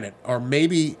different planet? Or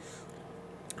maybe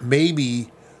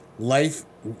life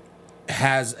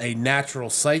has a natural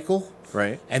cycle.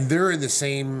 Right. And they're in the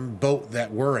same boat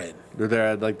that we're in. They're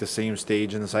at like the same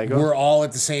stage in the cycle? We're all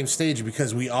at the same stage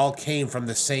because we all came from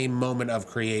the same moment of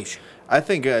creation. I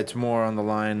think it's more on the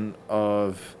line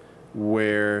of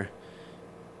where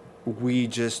we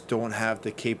just don't have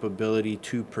the capability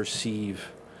to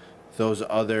perceive those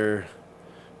other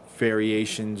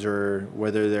variations, or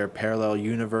whether they're parallel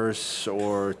universe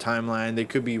or timeline. They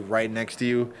could be right next to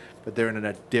you, but they're in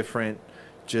a different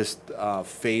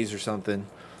phase or something.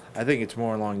 I think it's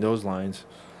more along those lines,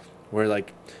 where,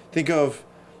 like, think of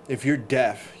if you're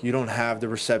deaf, you don't have the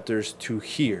receptors to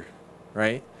hear,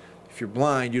 right? If you're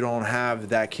blind, you don't have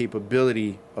that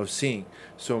capability of seeing.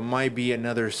 So it might be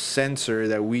another sensor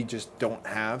that we just don't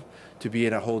have to be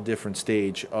at a whole different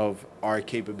stage of our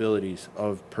capabilities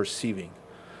of perceiving,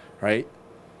 right?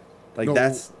 Like, No,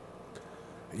 that's...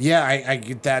 Yeah, I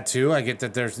get that too. I get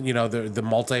that there's, the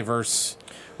multiverse.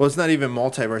 Well, it's not even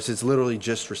multiverse. It's literally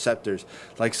just receptors.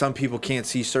 Like, some people can't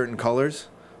see certain colors,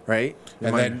 right?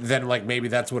 And then like maybe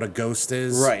that's what a ghost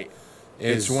is. Right.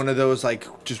 It's one of those,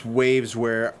 like, just waves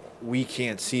where we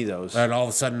can't see those. And all of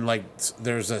a sudden, like,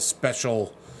 there's a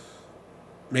special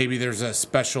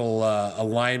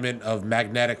alignment of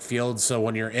magnetic fields. So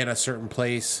when you're in a certain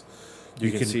place,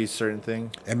 you can see certain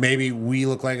things. And maybe we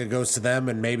look like a ghost to them,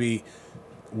 and maybe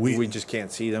we just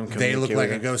can't see them. They look like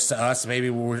a ghost to us.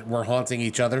 Maybe we're haunting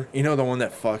each other. You know, the one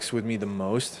that fucks with me the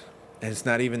most, and it's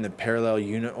not even the parallel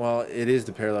unit. Well, it is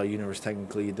the parallel universe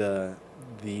technically. The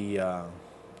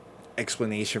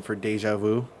explanation for deja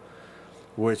vu,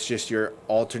 where it's just your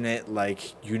alternate,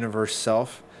 like, universe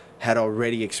self had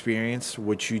already experienced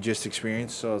what you just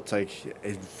experienced, so it's like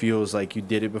it feels like you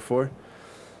did it before.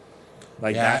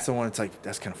 Like, yeah, that's the one. It's like,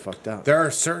 that's kind of fucked up. There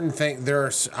are certain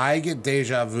things. I get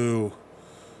deja vu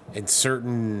in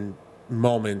certain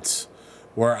moments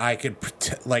where I could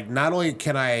like not only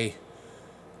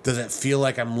does it feel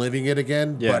like I'm living it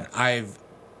again, Yeah. but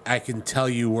I can tell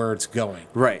you where it's going.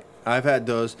 Right. I've had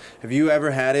those. Have you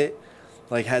ever had it?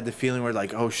 Like had the feeling where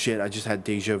like, oh shit, I just had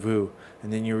deja vu.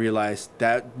 And then you realize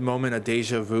that moment of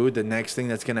deja vu, the next thing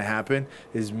that's gonna happen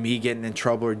is me getting in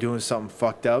trouble or doing something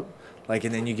fucked up. Like,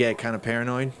 and then you get kind of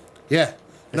paranoid. Yeah.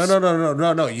 No.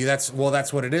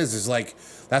 That's what it is. Is like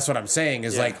that's what I'm saying.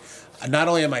 Is Yeah. like not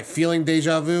only am I feeling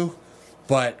deja vu,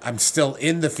 but I'm still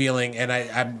in the feeling, and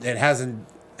it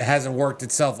hasn't worked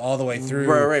itself all the way through.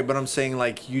 Right. But I'm saying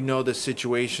like the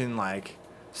situation, like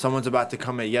someone's about to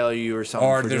come and yell at you or something.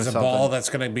 Or for there's a doing ball something. that's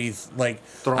gonna be like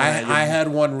Thrown at you. I had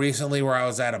one recently where I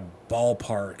was at a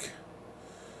ballpark.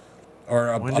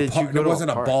 Or When did you park. go It to a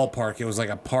wasn't a park? ballpark. It was like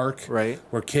a park Right.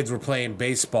 where kids were playing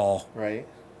baseball. Right.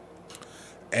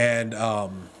 And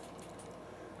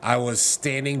I was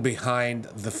standing behind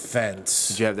the fence.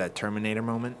 Did you have that Terminator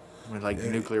moment when like the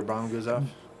nuclear bomb goes off?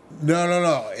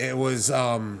 No. It was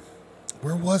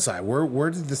where was I? Where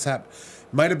did this happen?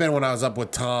 Might have been when I was up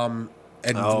with Tom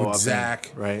and up with in-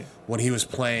 Zach. right. When he was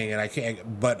playing, and I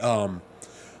can't. But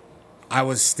I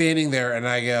was standing there, and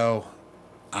I go,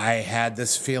 I had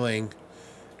this feeling,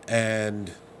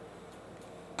 and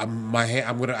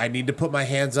I need to put my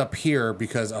hands up here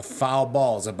because a foul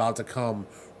ball is about to come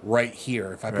right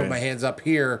here. If I put Right. my hands up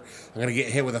here, I'm gonna get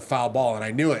hit with a foul ball, and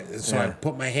I knew it. So I Yeah.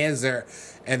 put my hands there,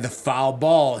 and the foul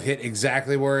ball hit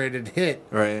exactly where it had hit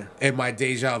Right. in my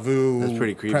deja vu That's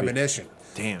pretty creepy. premonition.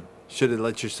 Damn. Should have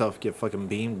let yourself get fucking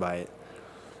beamed by it.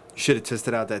 You should have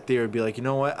tested out that theory. Be like, you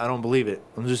know what? I don't believe it.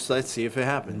 Let's see if it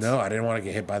happens. No, I didn't want to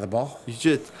get hit by the ball. You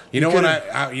should. You know what?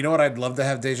 could've- You know what? I'd love to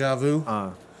have deja vu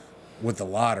Uh, with the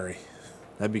lottery.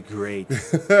 that'd be great.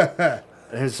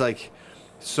 It's like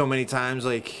so many times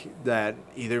like that.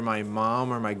 Either my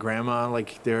mom or my grandma,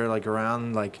 like they're like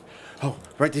around, like, oh,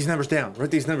 write these numbers down.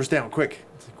 Write these numbers down, quick.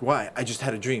 It's like, why? I just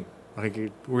had a dream. Like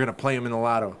we're gonna play them in the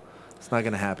lotto. It's not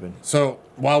gonna happen. So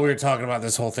while we were talking about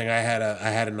this whole thing, I had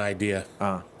an idea,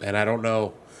 and I don't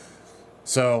know.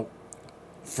 So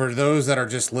for those that are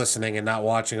just listening and not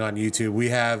watching on YouTube, we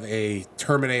have a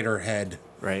Terminator head.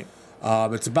 Right.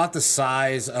 It's about the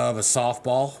size of a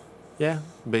softball, Yeah.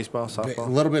 Baseball, a softball.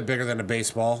 little bit bigger than a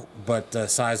baseball, but the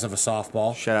size of a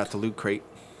softball. Shout out to Loot Crate.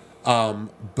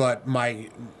 But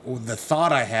the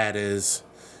thought I had is,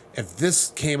 if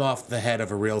this came off the head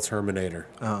of a real Terminator,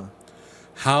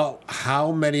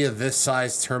 how many of this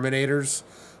size Terminators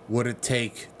would it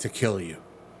take to kill you?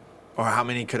 Or how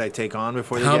many could I take on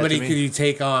before they How get many to me? could you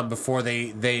take on before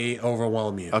they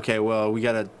overwhelm you? Okay, well, we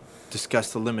gotta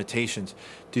discuss the limitations.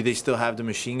 Do they still have the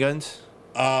machine guns?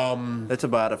 That's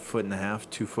about 1.5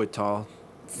 feet, 2 foot tall.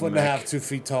 Foot and a half, 2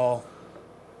 feet tall.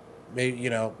 Maybe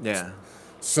Yeah.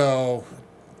 So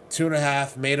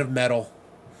 2.5 made of metal.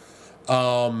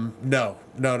 No.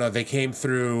 They came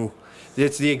through.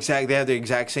 It's the exact. They have the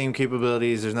exact same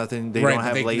capabilities. There's nothing. They Right, don't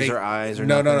have they- laser they- eyes or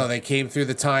no, nothing. No. They came through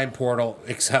the time portal,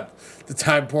 except the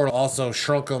time portal also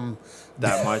shrunk them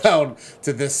That much? down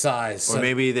to this size. Or So-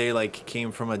 maybe they like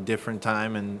came from a different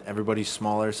time and everybody's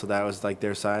smaller, so that was like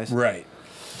their size. right.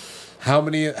 How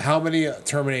many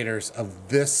Terminators of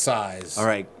this size? All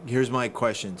right. Here's my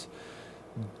questions.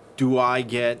 Do I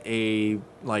get a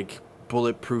like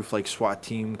bulletproof like SWAT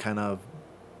team kind of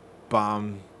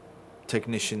bomb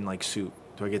technician like suit?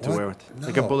 Do I get to What? wear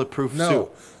like a bulletproof No. suit?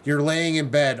 You're laying in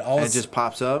bed. And it just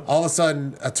pops up. all of a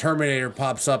sudden, a Terminator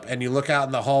pops up, and you look out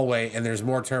in the hallway, and there's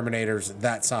more Terminators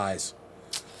that size.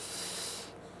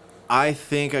 I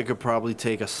think I could probably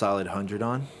take a solid 100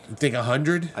 on. You think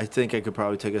 100? I think I could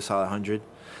probably take a solid 100.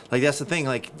 Like that's the thing.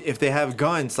 Like if they have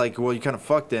guns, like well, you kind of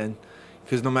fucked then,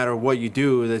 because no matter what you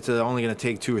do, it's only gonna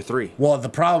take 2 or 3. Well, the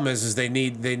problem is they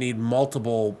need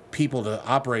multiple people to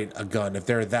operate a gun if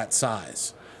they're that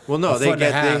size. Well, no, A they foot and a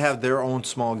they half. have their own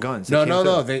small guns. They No.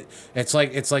 can't fit- It's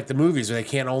like the movies where they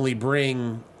can't only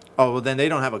bring. Oh well, then they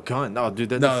don't have a gun. Oh, dude,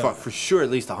 they're No. fuck for sure at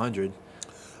least 100.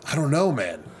 I don't know,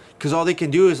 man. Because all they can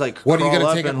do is like What are you crawl gonna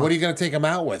up take? and- What are you gonna take them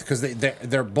out with? Because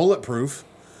they're bulletproof,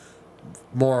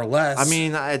 more or less. I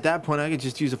mean, at that point, I could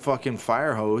just use a fucking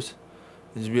fire hose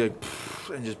and just be like,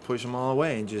 "Pfft," and just push them all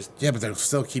away and just. yeah, but they'll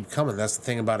still keep coming. That's the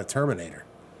thing about a Terminator.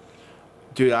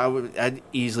 Dude, I'd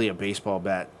easily a baseball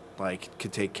bat like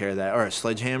could take care of that, or a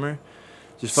sledgehammer.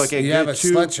 Just fucking You good have a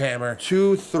sledgehammer.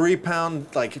 2 3-pound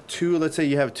like 2. Let's say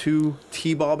you have 2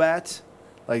 t-ball bats,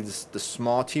 like the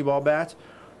small t-ball bats.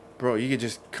 Bro, you could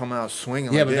just come out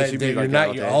swinging Yeah, like but this. You'd be you're like not. that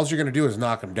all day. All you're gonna do is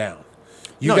knock them down.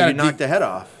 No, gotta you knock the head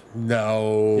off.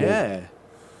 No. Yeah.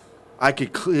 I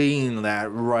could clean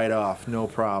that right off, no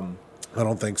problem. I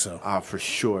don't think so. For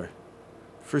sure.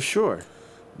 For sure.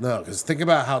 No, because think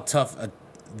about how tough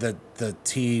the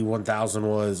T-1000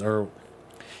 was, or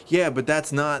Yeah, but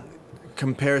that's not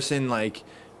comparison like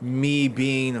me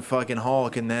being the fucking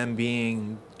Hulk and them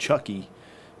being Chucky.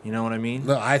 You know what I mean?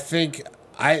 no, I think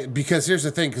because here's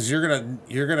the thing, because you're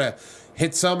gonna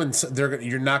hit some and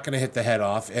you're not gonna hit the head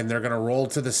off, and they're gonna roll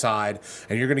to the side,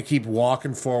 and you're gonna keep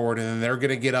walking forward, and then they're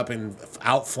gonna get up and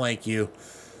outflank you.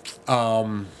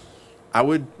 I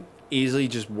would easily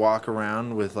just walk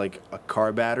around with like a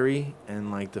car battery and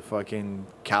like the fucking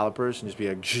calipers and just be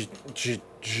like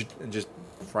and just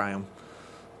fry them.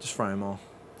 Just fry them all.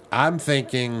 I'm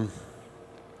thinking.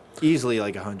 Easily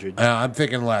like 100. I'm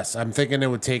thinking less. I'm thinking it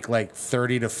would take like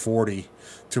 30 to 40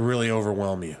 to really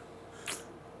overwhelm you.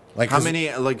 Like How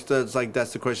many like that's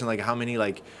the question, like how many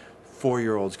like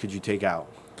 4-year-olds could you take out?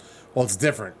 Well, it's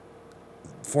different.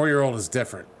 4-year-old is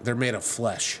different. They're made of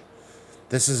flesh.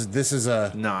 This is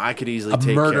a No, I could easily a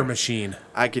take murder care. machine.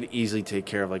 I could easily take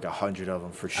care of like 100 of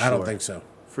them for sure. I don't think so.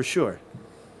 For sure.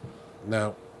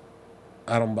 No,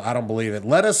 I don't believe it.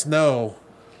 Let us know.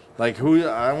 Like who?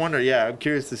 I wonder. Yeah, I'm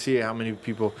curious to see how many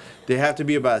people. They have to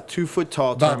be about 2 foot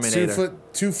tall About Terminator.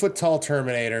 2 foot tall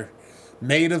Terminator,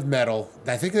 made of metal.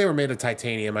 I think they were made of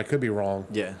titanium. I could be wrong.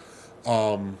 Yeah.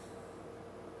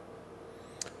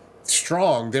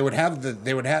 Strong. They would have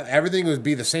everything would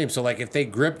be the same. So like if they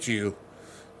gripped you,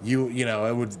 you know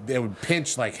it would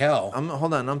pinch like hell.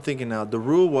 Hold on. I'm thinking now. The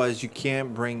rule was you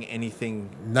can't bring anything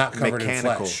Not covered in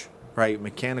mechanical. flesh. Right,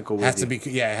 mechanical with Has to you.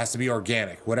 be it has to be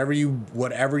organic. Whatever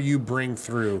you bring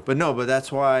through. But no, but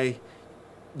that's why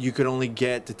you could only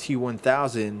get the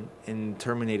T-1000 in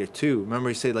Terminator 2. Remember,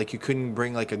 he said like you couldn't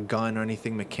bring like a gun or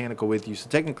anything mechanical with you. So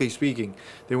technically speaking,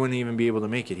 they wouldn't even be able to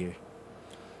make it here.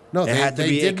 No, It they had to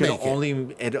be. did It make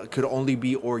it. It could only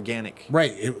be organic.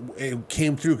 Right. It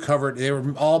came through covered. They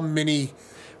were all mini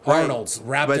Right. Arnolds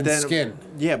wrapped in skin.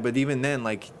 Yeah, but even then,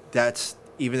 like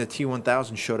even the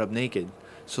T-1000 showed up naked,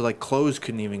 so like clothes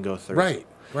couldn't even go through. Right.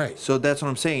 Right. So that's what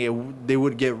I'm saying. They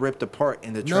would get ripped apart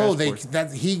in the No,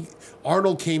 transport.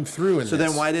 Arnold came through in So this.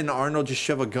 then why didn't Arnold just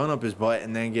shove a gun up his butt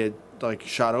and then get like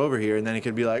shot over here, and then he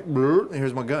could be like,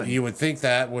 "Here's my gun." You would think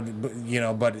that would,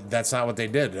 but that's not what they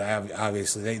did.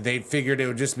 Obviously, they figured it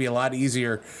would just be a lot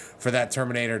easier for that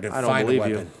Terminator to I don't find a believe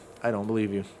weapon. you. I don't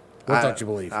believe you. What don't you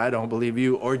believe? I don't believe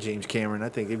you or James Cameron. I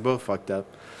think they both fucked up.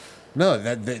 No,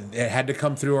 that it had to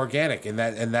come through organic, and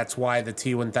that's why the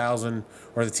T-1000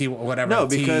 or the T whatever. No,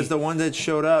 because the one that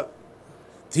showed up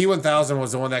T-1000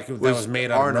 was the one that was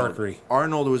made out of mercury.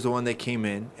 Arnold was the one that came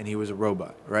in, and he was a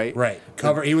robot, right? Right.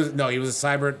 He was a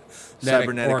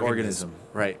cybernetic organism.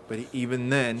 Right. But even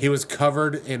then, He was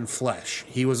covered in flesh.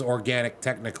 He was organic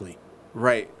technically.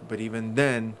 right. But even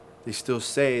then, they still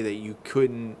say that you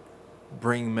couldn't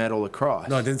bring metal across.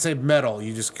 No, it didn't say metal.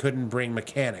 You just couldn't bring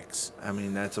mechanics. I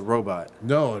mean, that's a robot.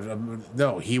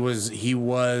 No. He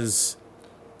was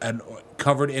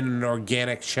covered in an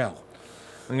organic shell.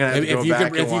 I'm gonna have to go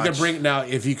back and watch.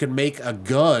 If you could make a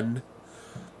gun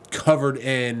covered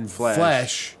in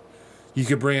flesh, you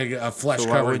could bring a flesh So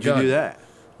why covered would you gun. do that?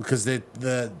 Because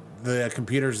the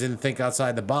computers didn't think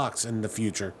outside the box in the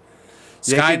future.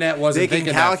 They Skynet could- wasn't They thinking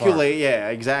can that far. calculate. Yeah,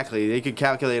 exactly. They could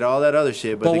calculate all that other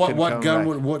shit, but But they what couldn't come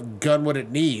back. gun would it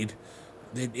need?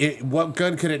 What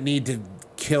gun could it need to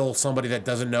kill somebody that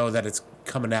doesn't know that it's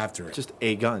coming after it? Just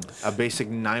a gun, a basic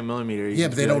 9mm. Yeah,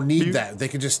 but they don't need that. They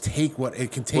can just take what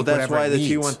it can take. Well, that's whatever why it the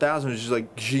needs. T-1000 was just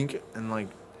like jink and like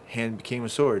hand became a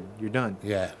sword. You're done.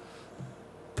 Yeah,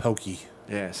 pokey.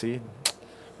 Yeah, see,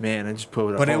 man, I just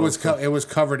put it. But it was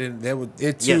covered in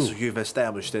it too. Yes, you've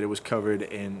established that it was covered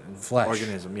in Flesh.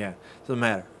 organism. Yeah, doesn't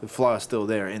matter. The flaw is still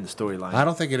there in the storyline. I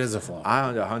don't think it is a flaw.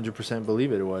 I 100%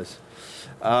 believe it was.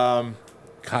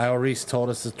 Kyle Reese told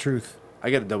us the truth. I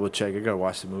gotta double check. I gotta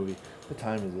watch the movie. What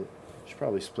time is it? Should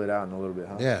probably split out in a little bit,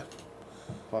 huh? Yeah.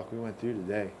 Fuck, we went through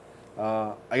today.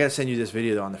 I gotta send you this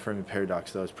video though on the Fermi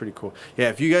paradox though. It's pretty cool. Yeah,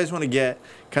 if you guys want to get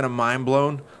kind of mind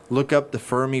blown, look up the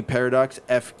Fermi paradox,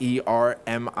 Fermi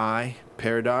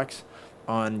paradox,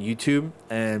 on YouTube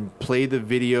and play the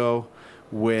video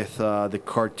with the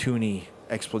cartoony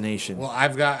explanation. Well,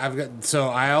 I've got. So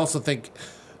I also think,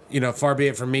 far be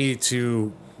it from me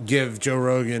to give Joe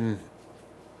Rogan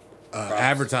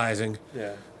advertising.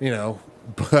 Yeah.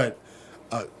 But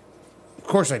of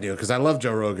course I do because I love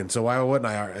Joe Rogan. So why wouldn't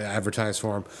I advertise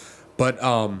for him? But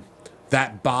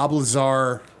that Bob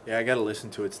Lazar. Yeah, I gotta listen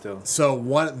to it still. So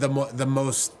the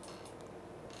most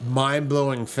mind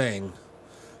blowing thing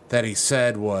that he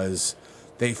said was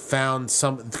they found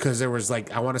because there was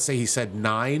I want to say he said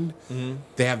 9. Mm-hmm.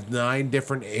 They have 9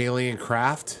 different alien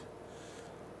craft.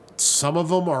 Some of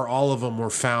them or all of them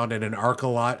were found in an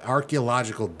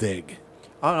archaeological dig.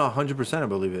 Oh no, 100%. I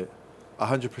believe it.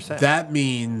 100%. That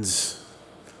means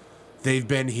they've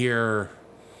been here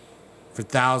for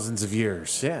thousands of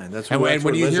years. Yeah, that's where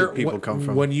lizard people come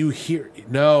from. When you hear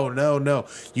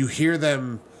you hear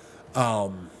them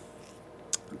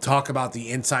talk about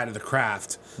the inside of the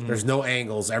craft. There's no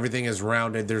angles. Everything is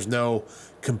rounded. There's no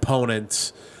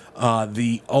components.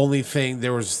 The only thing,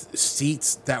 there was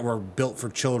seats that were built for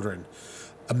children.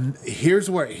 Here's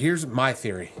my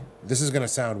theory. This is going to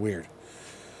sound weird.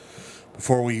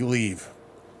 Before we leave,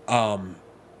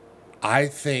 I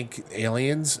think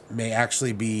aliens may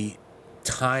actually be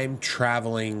time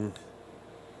traveling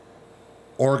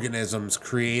organisms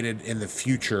created in the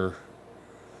future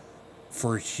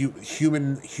for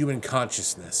human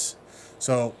consciousness.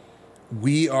 So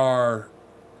we are.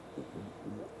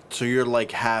 So you're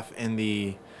like half in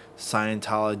the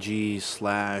Scientology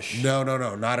 / No,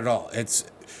 not at all. It's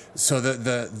so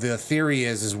the theory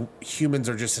is humans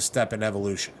are just a step in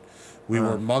evolution. We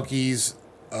were monkeys,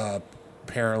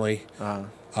 apparently,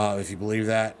 if you believe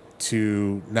that,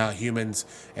 to now humans,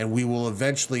 and we will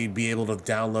eventually be able to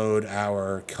download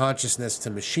our consciousness to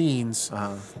machines,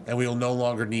 and we will no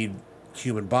longer need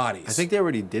human bodies. I think they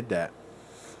already did that.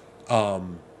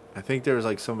 I think there was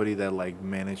like somebody that like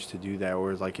managed to do that,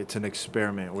 where like it's an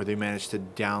experiment where they managed to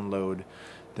download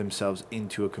themselves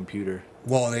into a computer.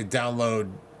 Well, they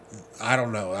download. I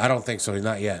don't know. I don't think so.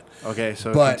 Not yet. Okay,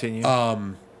 so but,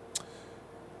 continue.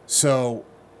 So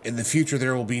in the future,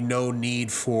 there will be no need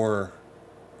for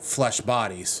flesh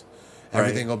bodies.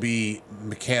 Everything will be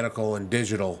mechanical and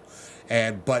digital.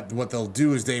 But what they'll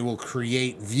do is they will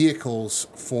create vehicles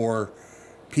for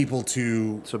people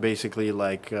to. So basically,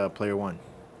 like Player One.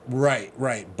 Right.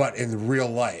 But in real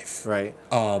life. Right.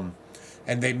 And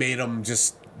they made them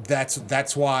just.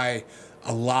 That's why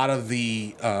a lot of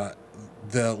the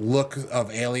look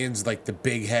of aliens, like the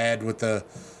big head with the,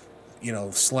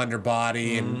 slender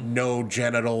body and no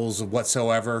genitals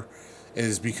whatsoever,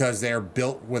 is because they're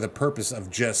built with a purpose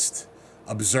of just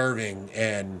observing.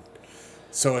 And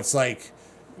so it's like.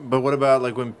 But what about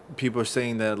like when people are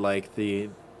saying that like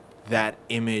that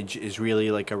image is really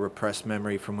like a repressed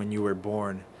memory from when you were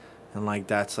born, and like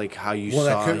that's like how you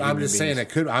saw. I'm just saying it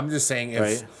could. I'm just saying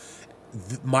if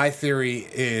my theory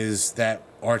is that,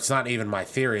 or it's not even my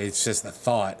theory. It's just a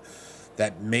thought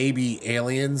that maybe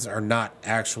aliens are not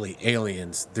actually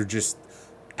aliens. They're just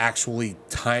actually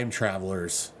time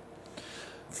travelers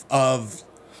of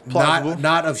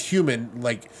not of human,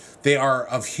 like they are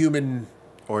of human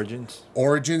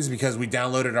origins because we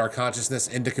downloaded our consciousness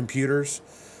into computers,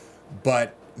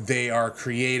 but they are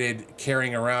created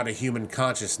carrying around a human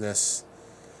consciousness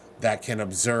that can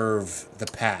observe the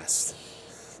past.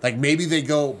 Like maybe they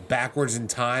go backwards in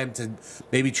time to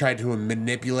maybe try to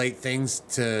manipulate things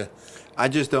to. I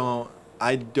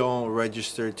don't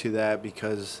register to that,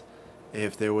 because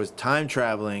if there was time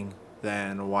traveling,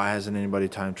 then why hasn't anybody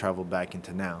time traveled back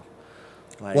into now?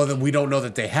 Like, well, then we don't know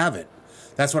that they haven't.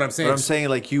 That's what I'm saying. But I'm saying,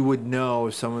 like, you would know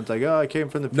if someone's like, oh, I came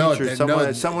from the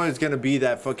future. Someone is going to be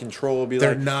that fucking troll. Be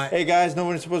like, hey, guys, no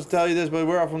one's supposed to tell you this, but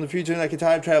we're all from the future and I can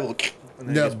time travel. And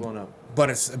then it gets blown up.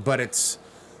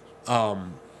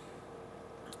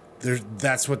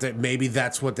 Maybe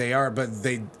that's what they are, but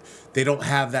they don't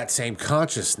have that same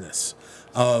consciousness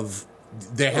of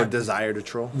they have desire to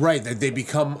troll. Right, they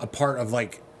become a part of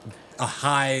like a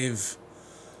hive.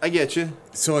 I get you.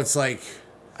 So it's like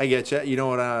I get you. You know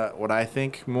what I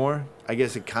think more? I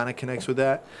guess it kind of connects with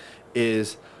that.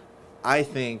 Is I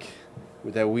think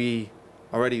that we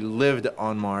already lived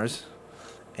on Mars,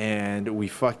 and we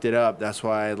fucked it up. That's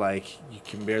why like you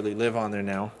can barely live on there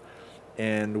now.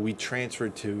 And we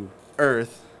transferred to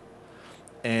Earth,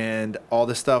 and all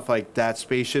the stuff like that,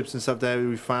 spaceships and stuff that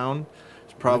we found,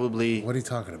 is probably. What are you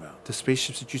talking about? The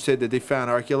spaceships that you said that they found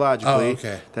archaeologically. Oh,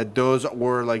 okay. That those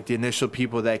were like the initial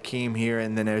people that came here,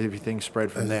 and then everything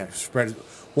spread from there.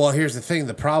 Well, here's the thing.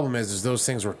 The problem is those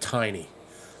things were tiny.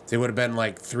 They would have been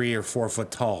like 3 or 4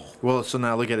 foot tall. Well, so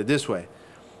now look at it this way.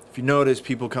 If you notice,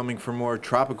 people coming from more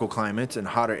tropical climates and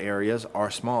hotter areas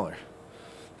are smaller.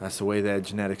 That's the way that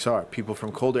genetics are. People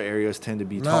from colder areas tend to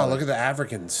be taller. No, look at the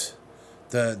Africans.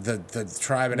 The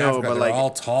tribe in Africa, they're like,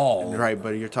 all tall. Right,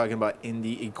 but you're talking about in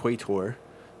the equator.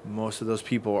 Most of those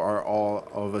people are all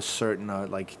of a certain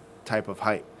like type of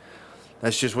height.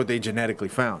 That's just what they genetically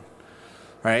found,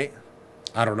 right?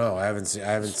 I don't know. I haven't seen.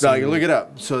 Like, look it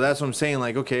up. So that's what I'm saying.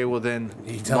 Like, okay, well then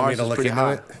Mars is pretty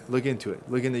hot. Look into it.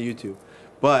 Look into YouTube.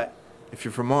 But if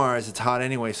you're from Mars, it's hot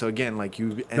anyway. So again, like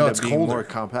you end up being more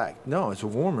compact. No, it's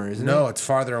warmer, isn't it? No, it's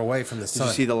farther away from the sun.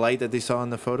 Did you see the light that they saw in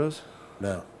the photos?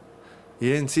 No.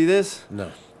 You didn't see this?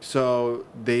 No. So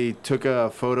they took a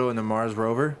photo in the Mars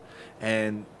rover,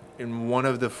 and in one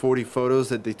of the 40 photos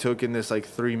that they took in this like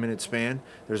 3-minute span,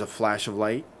 there's a flash of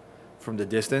light from the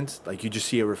distance. Like you just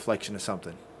see a reflection of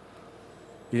something.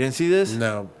 You didn't see this?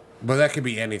 No, but that could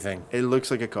be anything. It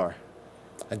looks like a car.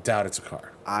 I doubt it's a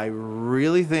car. I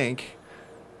really think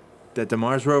that the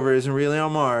Mars rover isn't really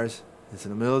on Mars. It's in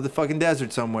the middle of the fucking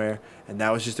desert somewhere, and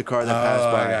that was just a car that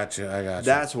passed by. I got you.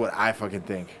 That's what I fucking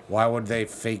think. Why would they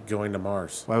fake going to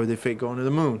Mars? Why would they fake going to the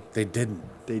moon? They didn't.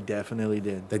 They definitely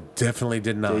did. They definitely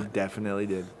did not. They definitely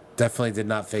did. Definitely did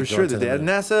not fake For sure going they to the did. moon.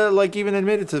 NASA like even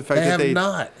admitted to the fact They that have they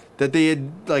not. that they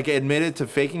had like admitted to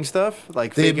faking stuff,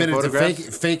 like They faking admitted to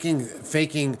photographs.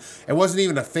 faking. It wasn't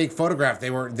even a fake photograph. They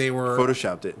were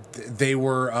Photoshopped it. They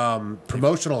were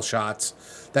promotional shots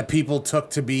that people took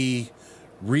to be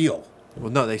real. Well,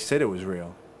 no, they said it was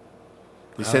real.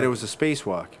 They said it was a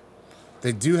spacewalk.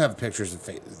 They do have pictures of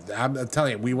fake. I'm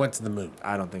telling you, we went to the moon.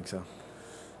 I don't think so.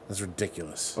 That's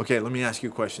ridiculous. Okay, let me ask you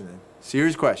a question then.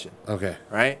 Serious question, Okay,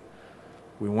 right?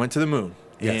 We went to the moon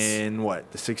Yes. in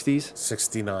what, the 60s?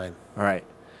 69. All right.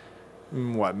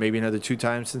 What, maybe another 2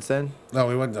 times since then? No,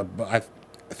 we went. I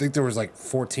think there was like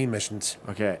 14 missions.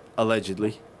 Okay,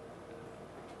 allegedly.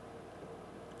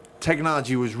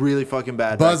 Technology was really fucking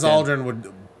bad. Buzz back then. Aldrin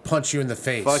would punch you in the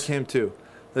face. Fuck him too.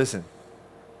 Listen.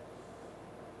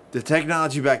 The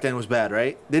technology back then was bad,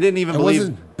 right? They didn't even It believe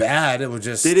wasn't bad. It was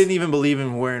just. they didn't even believe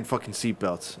in wearing fucking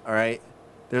seatbelts, all right?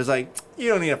 There's like, you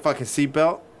don't need a fucking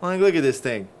seatbelt. Like, look at this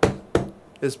thing.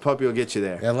 This puppy will get you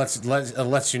there. Yeah, it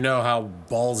lets you know how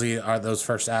ballsy are those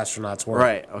first astronauts were.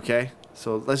 Right, okay?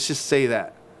 So let's just say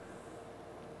that.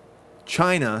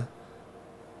 China,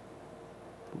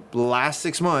 the last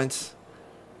 6 months,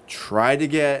 tried to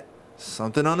get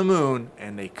something on the moon,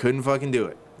 and they couldn't fucking do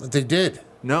it. But they did.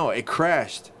 No, it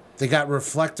crashed. They got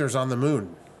reflectors on the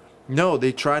moon. No,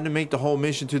 they tried to make the whole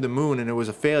mission to the moon, and it was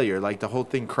a failure. Like, the whole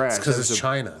thing crashed. It's because That was it's a-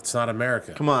 China. It's not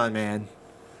America. Come on, man.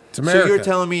 It's America. So you're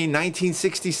telling me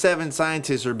 1967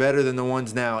 scientists are better than the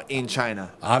ones now in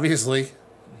China? Obviously.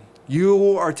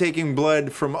 You are taking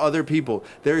blood from other people.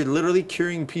 They're literally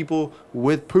curing people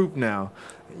with poop now.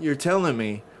 You're telling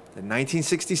me that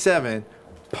 1967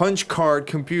 punch card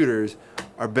computers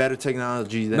are better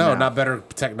technology than No, now? not better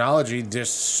technology,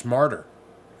 just smarter.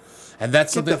 And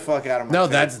that's Get something. the fuck out of my No,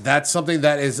 face. that's something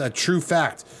that is a true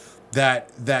fact. That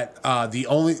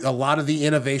a lot of the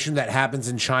innovation that happens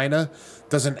in China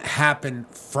doesn't happen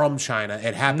from China.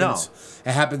 It happens. No.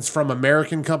 It happens from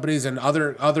American companies and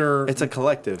other. It's a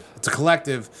collective. It's a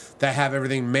collective that have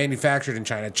everything manufactured in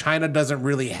China. China doesn't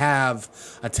really have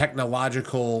a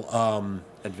technological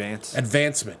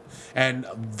advancement, and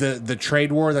the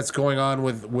trade war that's going on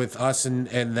with us and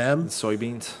them,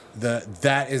 Soybeans.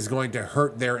 that is going to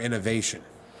hurt their innovation.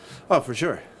 Oh, for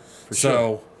sure. For sure.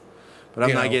 So, But I'm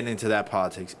you not know. getting into that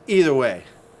politics. Either way.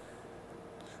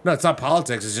 no, it's not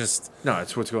politics. It's just No,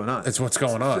 it's what's going on. it's what's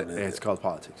going on. It's called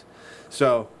politics.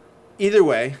 So, either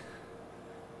way,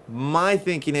 my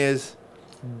thinking is,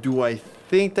 do I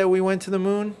think that we went to the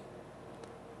moon?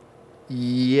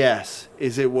 Yes.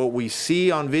 Is it what we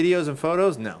see on videos and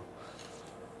photos? No.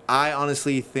 I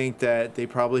honestly think that they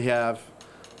probably have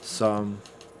some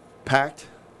pact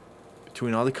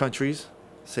between all the countries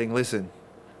saying, listen,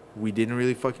 we didn't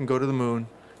really fucking go to the moon.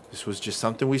 This was just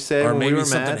something we said Or when we maybe were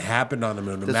something mad. happened on the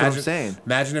moon. That's what I'm saying.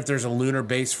 Imagine if there's a lunar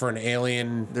base for an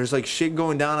alien. There's like shit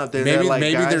going down up there. Maybe- They're like,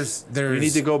 maybe guys, there's- you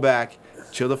need to go back,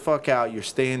 chill the fuck out. You're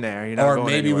staying there. You're not Or going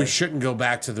maybe anywhere. we shouldn't go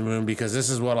back to the moon because this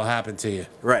is what'll happen to you.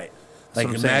 Right. That's Like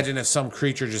what I'm saying. imagine if some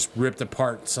creature just ripped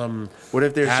apart some. What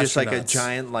if there's just like a astronauts.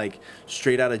 giant, like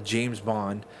straight out of James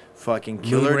Bond, fucking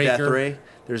killer death Moonraker. ray?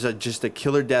 There's just a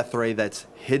killer death ray that's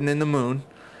hidden in the moon,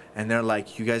 and they're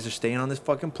like, you guys are staying on this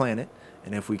fucking planet,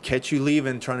 and if we catch you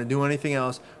leaving, trying to do anything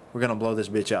else, we're gonna blow this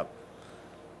bitch up.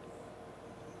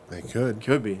 They could.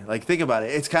 Could be. Like, think about it.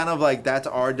 It's kind of like that's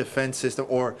our defense system,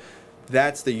 or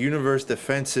that's the universe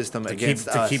defense system against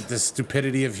To us. keep the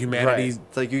stupidity of Right. humanity.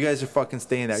 It's like you guys are fucking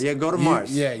staying there. Yeah, go to You-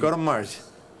 Mars. yeah, go you- to Mars.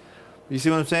 You see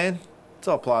what I'm saying? It's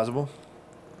all plausible.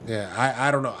 Yeah,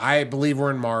 I don't know. I believe we're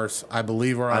in Mars. I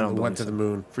believe we're I on. don't Went believe to so. the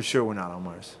moon. For sure, we're not on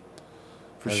Mars.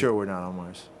 For sure, we're not on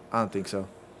Mars. I don't think so.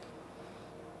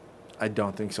 I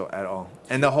don't think so at all.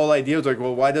 And the whole idea was like,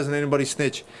 well, why doesn't anybody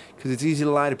snitch? Because it's easy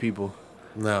to lie to people.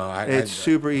 No, It's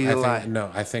super easy to think, lie.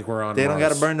 No, I think we're on. They Mars. don't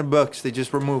got to burn the books. They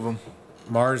just remove them.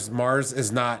 Mars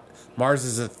is not. Mars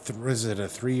is is it a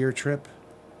 3-year trip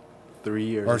 3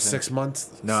 years. or I think. 6 months?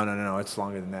 No. It's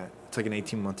longer than that. It's like an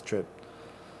 18-month trip.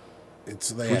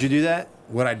 It's. Would you do that?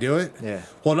 Would I do it? Yeah.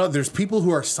 Well, no. There's people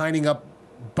who are signing up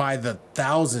by the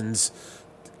thousands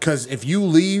because if you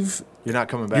leave, You're not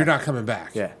coming back. you're not coming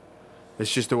back. Yeah.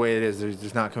 It's just the way it is.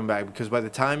 There's not coming back. Because by the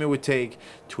time it would take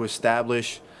to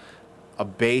establish a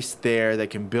base there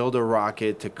that can build a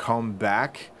rocket to come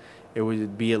back, it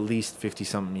would be at least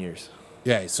 50-something years.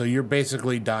 Yeah, so you're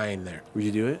basically dying there. Would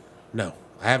you do it? No.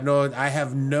 I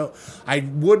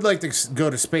would like to go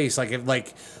to space,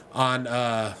 like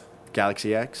on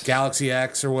Galaxy X? Galaxy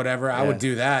X or whatever. I would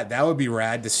do that. That would be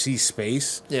rad to see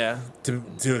space. Yeah.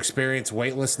 To experience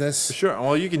weightlessness. Sure.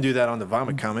 Well, you can do that on the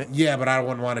Vomit Comet. Yeah, but I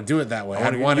wouldn't want to do it that way.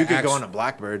 You could go on a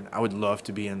Blackbird. I would love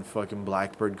to be in fucking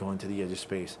Blackbird going to the edge of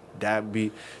space. That'd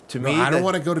be, to me. I don't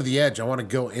want to go to the edge. I want to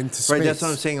go into space. Right, that's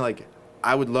what I'm saying. Like,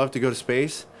 I would love to go to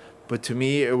space, but to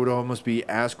me, it would almost be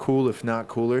as cool, if not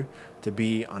cooler, to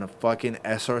be on a fucking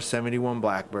SR-71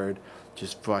 Blackbird,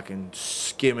 just fucking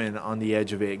skimming on the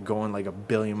edge of it, going like 1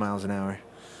 billion miles an hour.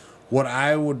 What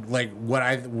I would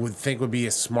think would be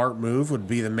a smart move would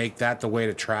be to make that the way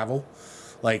to travel.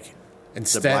 Like,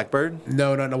 instead. The Blackbird?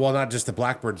 No. Well, not just the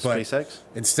Blackbird, but SpaceX?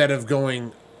 Instead of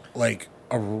going like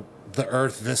the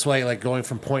Earth this way, like going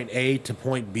from point A to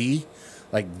point B,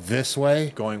 like this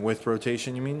way. Going with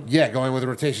rotation, you mean? Yeah, going with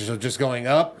rotation. So just going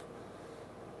up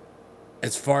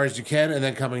as far as you can and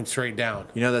then coming straight down.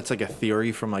 You know, that's like a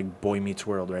theory from like Boy Meets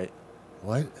World, right?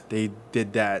 What? They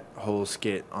did that whole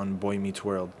skit on Boy Meets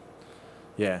World.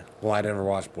 Yeah. Well, I never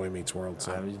watched Boy Meets World,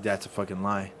 so That's a fucking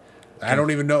lie. I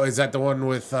don't even know. Is that the one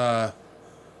with? No, I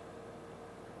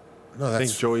that's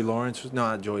think Joey Lawrence was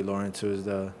not Joey Lawrence. It was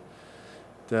the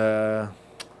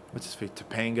what's his face,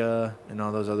 Topanga and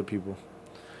all those other people.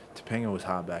 Topanga was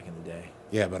hot back in the day.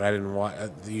 yeah, but I didn't watch.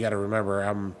 You got to remember,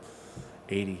 I'm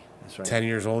 80. That's right. 10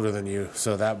 years older than you,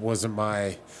 so that wasn't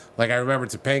my. Like I remember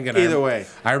Topanga. Either way,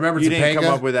 I remember you Topanga. didn't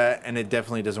come up with that, and it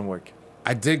definitely doesn't work.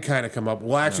 I did kind of come up.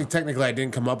 Well, actually, technically, I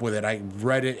didn't come up with it. I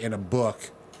read it in a book,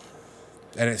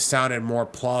 and it sounded more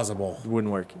plausible. It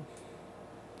wouldn't work.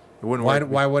 It wouldn't work.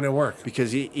 Why wouldn't it work?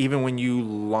 Because even when you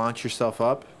launch yourself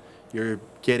up, you're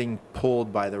getting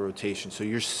pulled by the rotation, so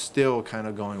you're still kind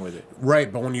of going with it.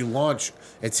 Right, but when you launch,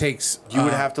 it takes. You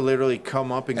would have to literally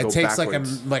come up and go backwards. It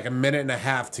takes like a minute and a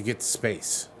half to get to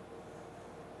space.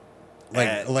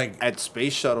 At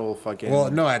space shuttle fucking. Well,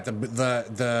 no, at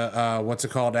the what's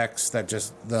it called? X that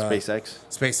just the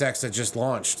SpaceX that just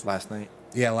launched last night.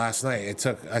 Yeah, last night.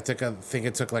 I think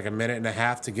it took like a minute and a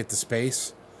half to get to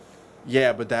space.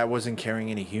 Yeah, but that wasn't carrying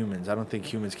any humans. I don't think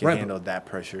humans can handle that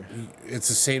pressure. It's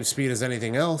the same speed as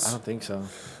anything else. I don't think so.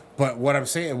 But what I'm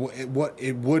saying,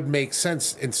 it would make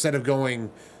sense instead of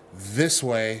going this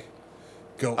way,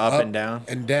 go up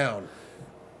and down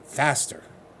faster.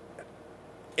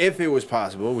 If it was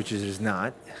possible, which it is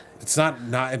not. It's not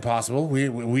impossible.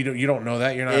 We don't, you don't know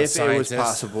that. You're not a scientist. If it was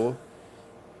possible,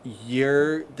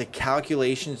 the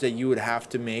calculations that you would have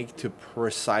to make to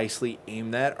precisely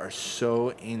aim that are so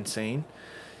insane.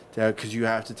 Because you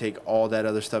have to take all that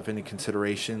other stuff into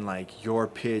consideration, like your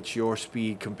pitch, your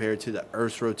speed compared to the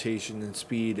Earth's rotation and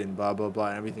speed and blah blah blah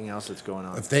and everything else that's going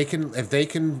on. If they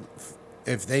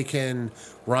can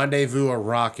rendezvous a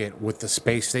rocket with the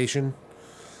space station,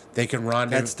 they can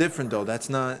rendezvous. That's different though.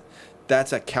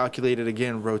 That's a calculated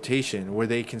again rotation where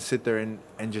they can sit there and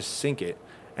just sink it.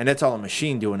 And that's all a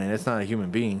machine doing it. It's not a human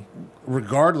being.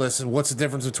 Regardless, what's the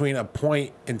difference between a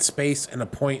point in space and a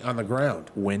point on the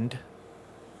ground? Wind.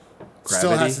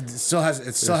 Gravity. It still has,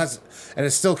 and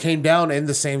it still came down in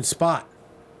the same spot.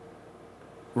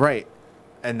 Right.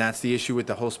 And that's the issue with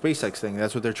the whole SpaceX thing.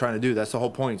 That's what they're trying to do. That's the whole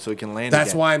point, so it can land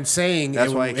That's again. why I'm saying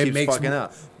that's why it keeps fucking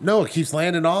up. No, it keeps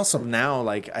landing awesome. Now,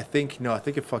 I think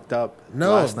it fucked up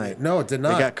No, last night. No, it did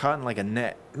not. It got caught in like a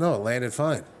net. No, it landed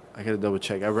fine. I gotta double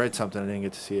check. I read something. I didn't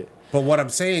get to see it. But what I'm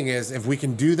saying is, if we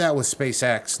can do that with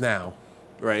SpaceX now,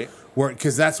 right?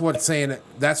 Because that's what it's saying.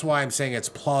 That's why I'm saying it's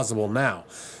plausible now.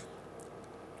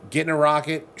 Get in a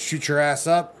rocket, shoot your ass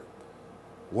up,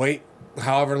 wait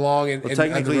however long.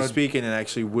 Technically speaking, it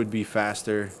actually would be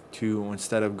faster to,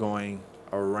 instead of going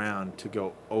around, to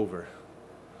go over.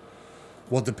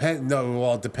 Well,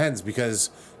 it depends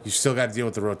because you still got to deal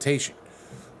with the rotation.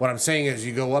 What I'm saying is,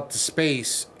 you go up to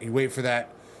space, you wait for that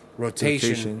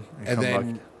rotation and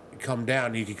then come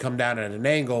down. You can come down at an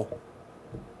angle.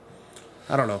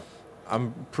 I don't know.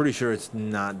 I'm pretty sure it's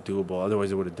not doable. Otherwise,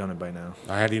 they would have done it by now.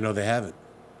 How do you know they haven't?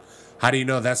 How do you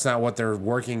know that's not what they're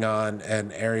working on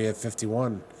in Area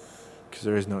 51? Because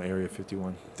there is no Area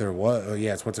 51. There was. Oh,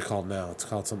 yeah, it's what's it called now? It's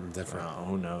called something different. Oh,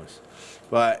 who knows?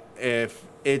 But if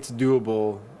it's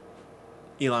doable,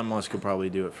 Elon Musk could probably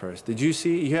do it first. Did you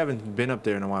see? You haven't been up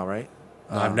there in a while, right?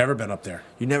 No, I've never been up there.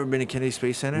 You never been to Kennedy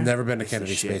Space Center? Never been to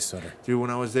Kennedy Space Center. Dude,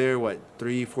 when I was there,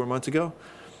 3-4 months ago?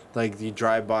 Like, you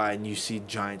drive by and you see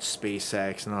giant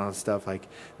SpaceX and all that stuff. Like,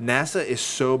 NASA is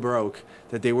so broke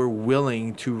that they were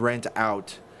willing to rent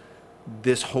out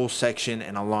this whole section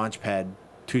and a launch pad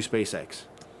to SpaceX.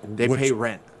 They pay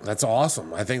rent. That's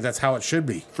awesome. I think that's how it should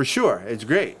be. For sure. It's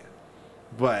great.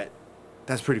 But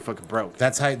that's pretty fucking broke.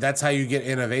 That's how you get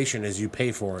innovation is you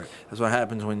pay for it. That's what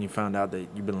happens when you found out that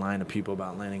you've been lying to people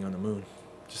about landing on the moon.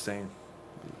 Just saying.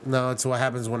 No, it's what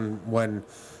happens when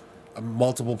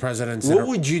multiple presidents. What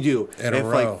would you do in a if row.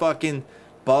 like fucking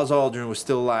Buzz Aldrin was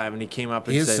still alive and he came up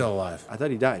and He said, is still alive. I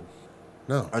thought he died.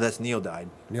 No, Or that's Neil died.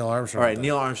 Neil Armstrong. All right, died.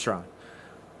 Neil Armstrong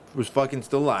was fucking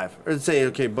still alive. Or let's say,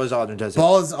 okay, Buzz Aldrin does it.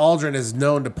 Buzz Aldrin is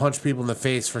known to punch people in the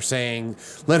face for saying.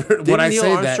 When Didn't I Neil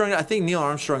say Armstrong, that, I think Neil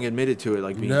Armstrong admitted to it,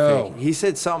 like being No. fake. He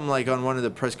said something like on one of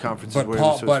the press conferences but where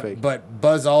Paul, it was fake. but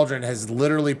Buzz Aldrin has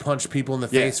literally punched people in the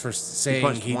Yeah. face for He saying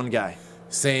punched one guy.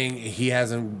 saying he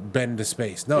hasn't been to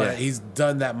space. No, Yeah. he's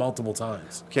done that multiple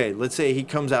times. Okay, let's say he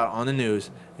comes out on the news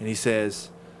and he says,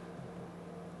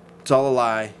 it's all a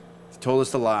lie. He told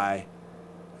us to lie.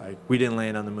 Like, we didn't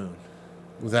land on the moon.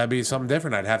 Would that be something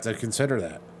different? I'd have to consider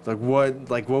that.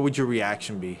 What would your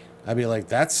reaction be? I'd be like,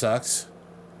 that sucks.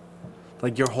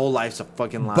 Like, your whole life's a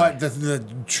fucking lie. But the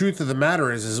truth of the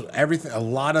matter is everything. A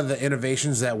lot of the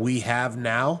innovations that we have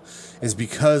now is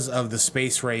because of the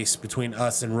space race between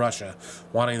us and Russia,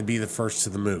 wanting to be the first to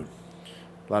the moon.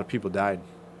 A lot of people died.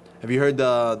 Have you heard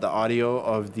the audio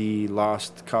of the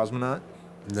lost cosmonaut?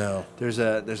 No, There's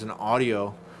an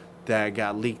audio that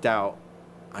got leaked out,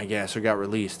 I guess, or got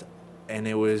released, and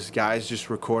it was guys just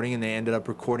recording, and they ended up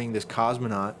recording this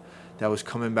cosmonaut that was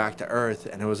coming back to Earth,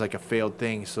 and it was like a failed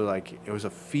thing. So like it was a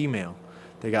female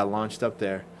that got launched up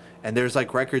there, and there's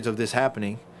like records of this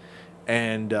happening,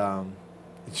 and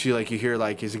she like you hear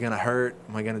like, is it gonna hurt?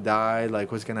 Am I gonna die?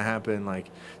 Like what's gonna happen? Like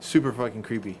super fucking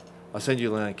creepy. I'll send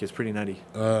you a link. It's pretty nutty.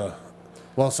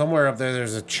 well, somewhere up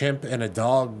there's a chimp and a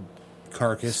dog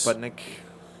carcass. Sputnik.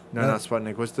 No, not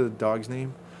Sputnik. What's the dog's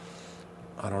name?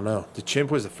 I don't know. The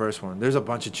chimp was the first one. There's a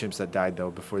bunch of chimps that died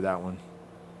though before that one.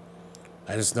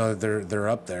 I just know that they're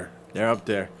up there. They're up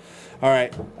there. All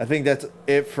right. I think that's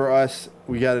it for us.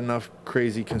 We got enough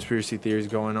crazy conspiracy theories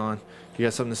going on. You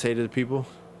got something to say to the people?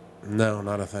 No,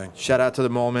 not a thing. Shout out to the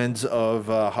Moments of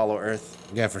Hollow Earth.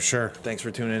 Yeah, for sure. Thanks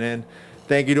for tuning in.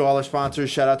 Thank you to all our sponsors.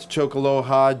 Shout out to Choke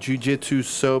Aloha, Jiu-Jitsu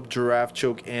Soap, Giraffe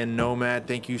Choke, and Nomad.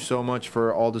 Thank you so much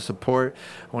for all the support.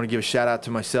 I want to give a shout out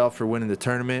to myself for winning the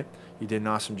tournament. You did an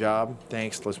awesome job.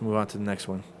 Thanks. Let's move on to the next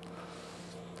one.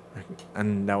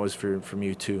 And that was from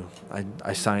you too.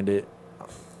 I signed it.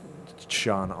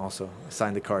 Sean also. I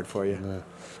signed the card for you. Yeah.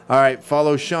 All right.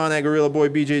 Follow Sean at Gorilla Boy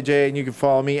BJJ, and you can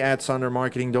follow me at Sunder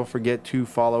Marketing. Don't forget to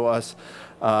follow us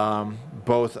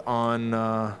both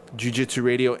on Jiu-Jitsu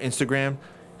Radio Instagram.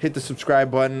 Hit the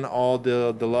subscribe button. All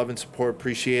the love and support.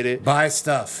 Appreciate it. Buy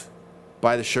stuff.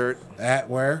 Buy the shirt. At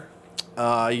where?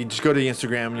 You just go to the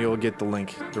Instagram and you'll get the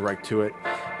link direct to it.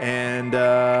 And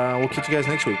we'll catch you guys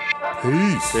next week.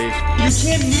 Peace. Peace.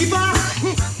 You kidding me, Bob?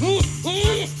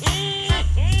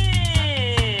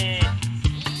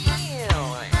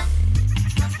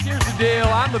 Here's the deal.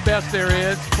 I'm the best there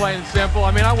is, plain and simple.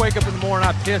 I mean, I wake up in the morning,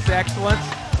 I piss excellence,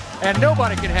 and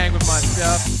nobody can hang with my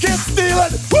stuff. Get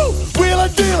stealing, woo,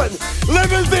 wheeling, dealing,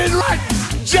 limousine right,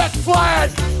 jet flying,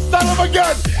 son of a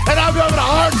gun, and I'm having a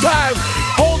hard time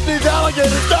holding these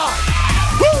alligators down.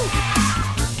 Woo!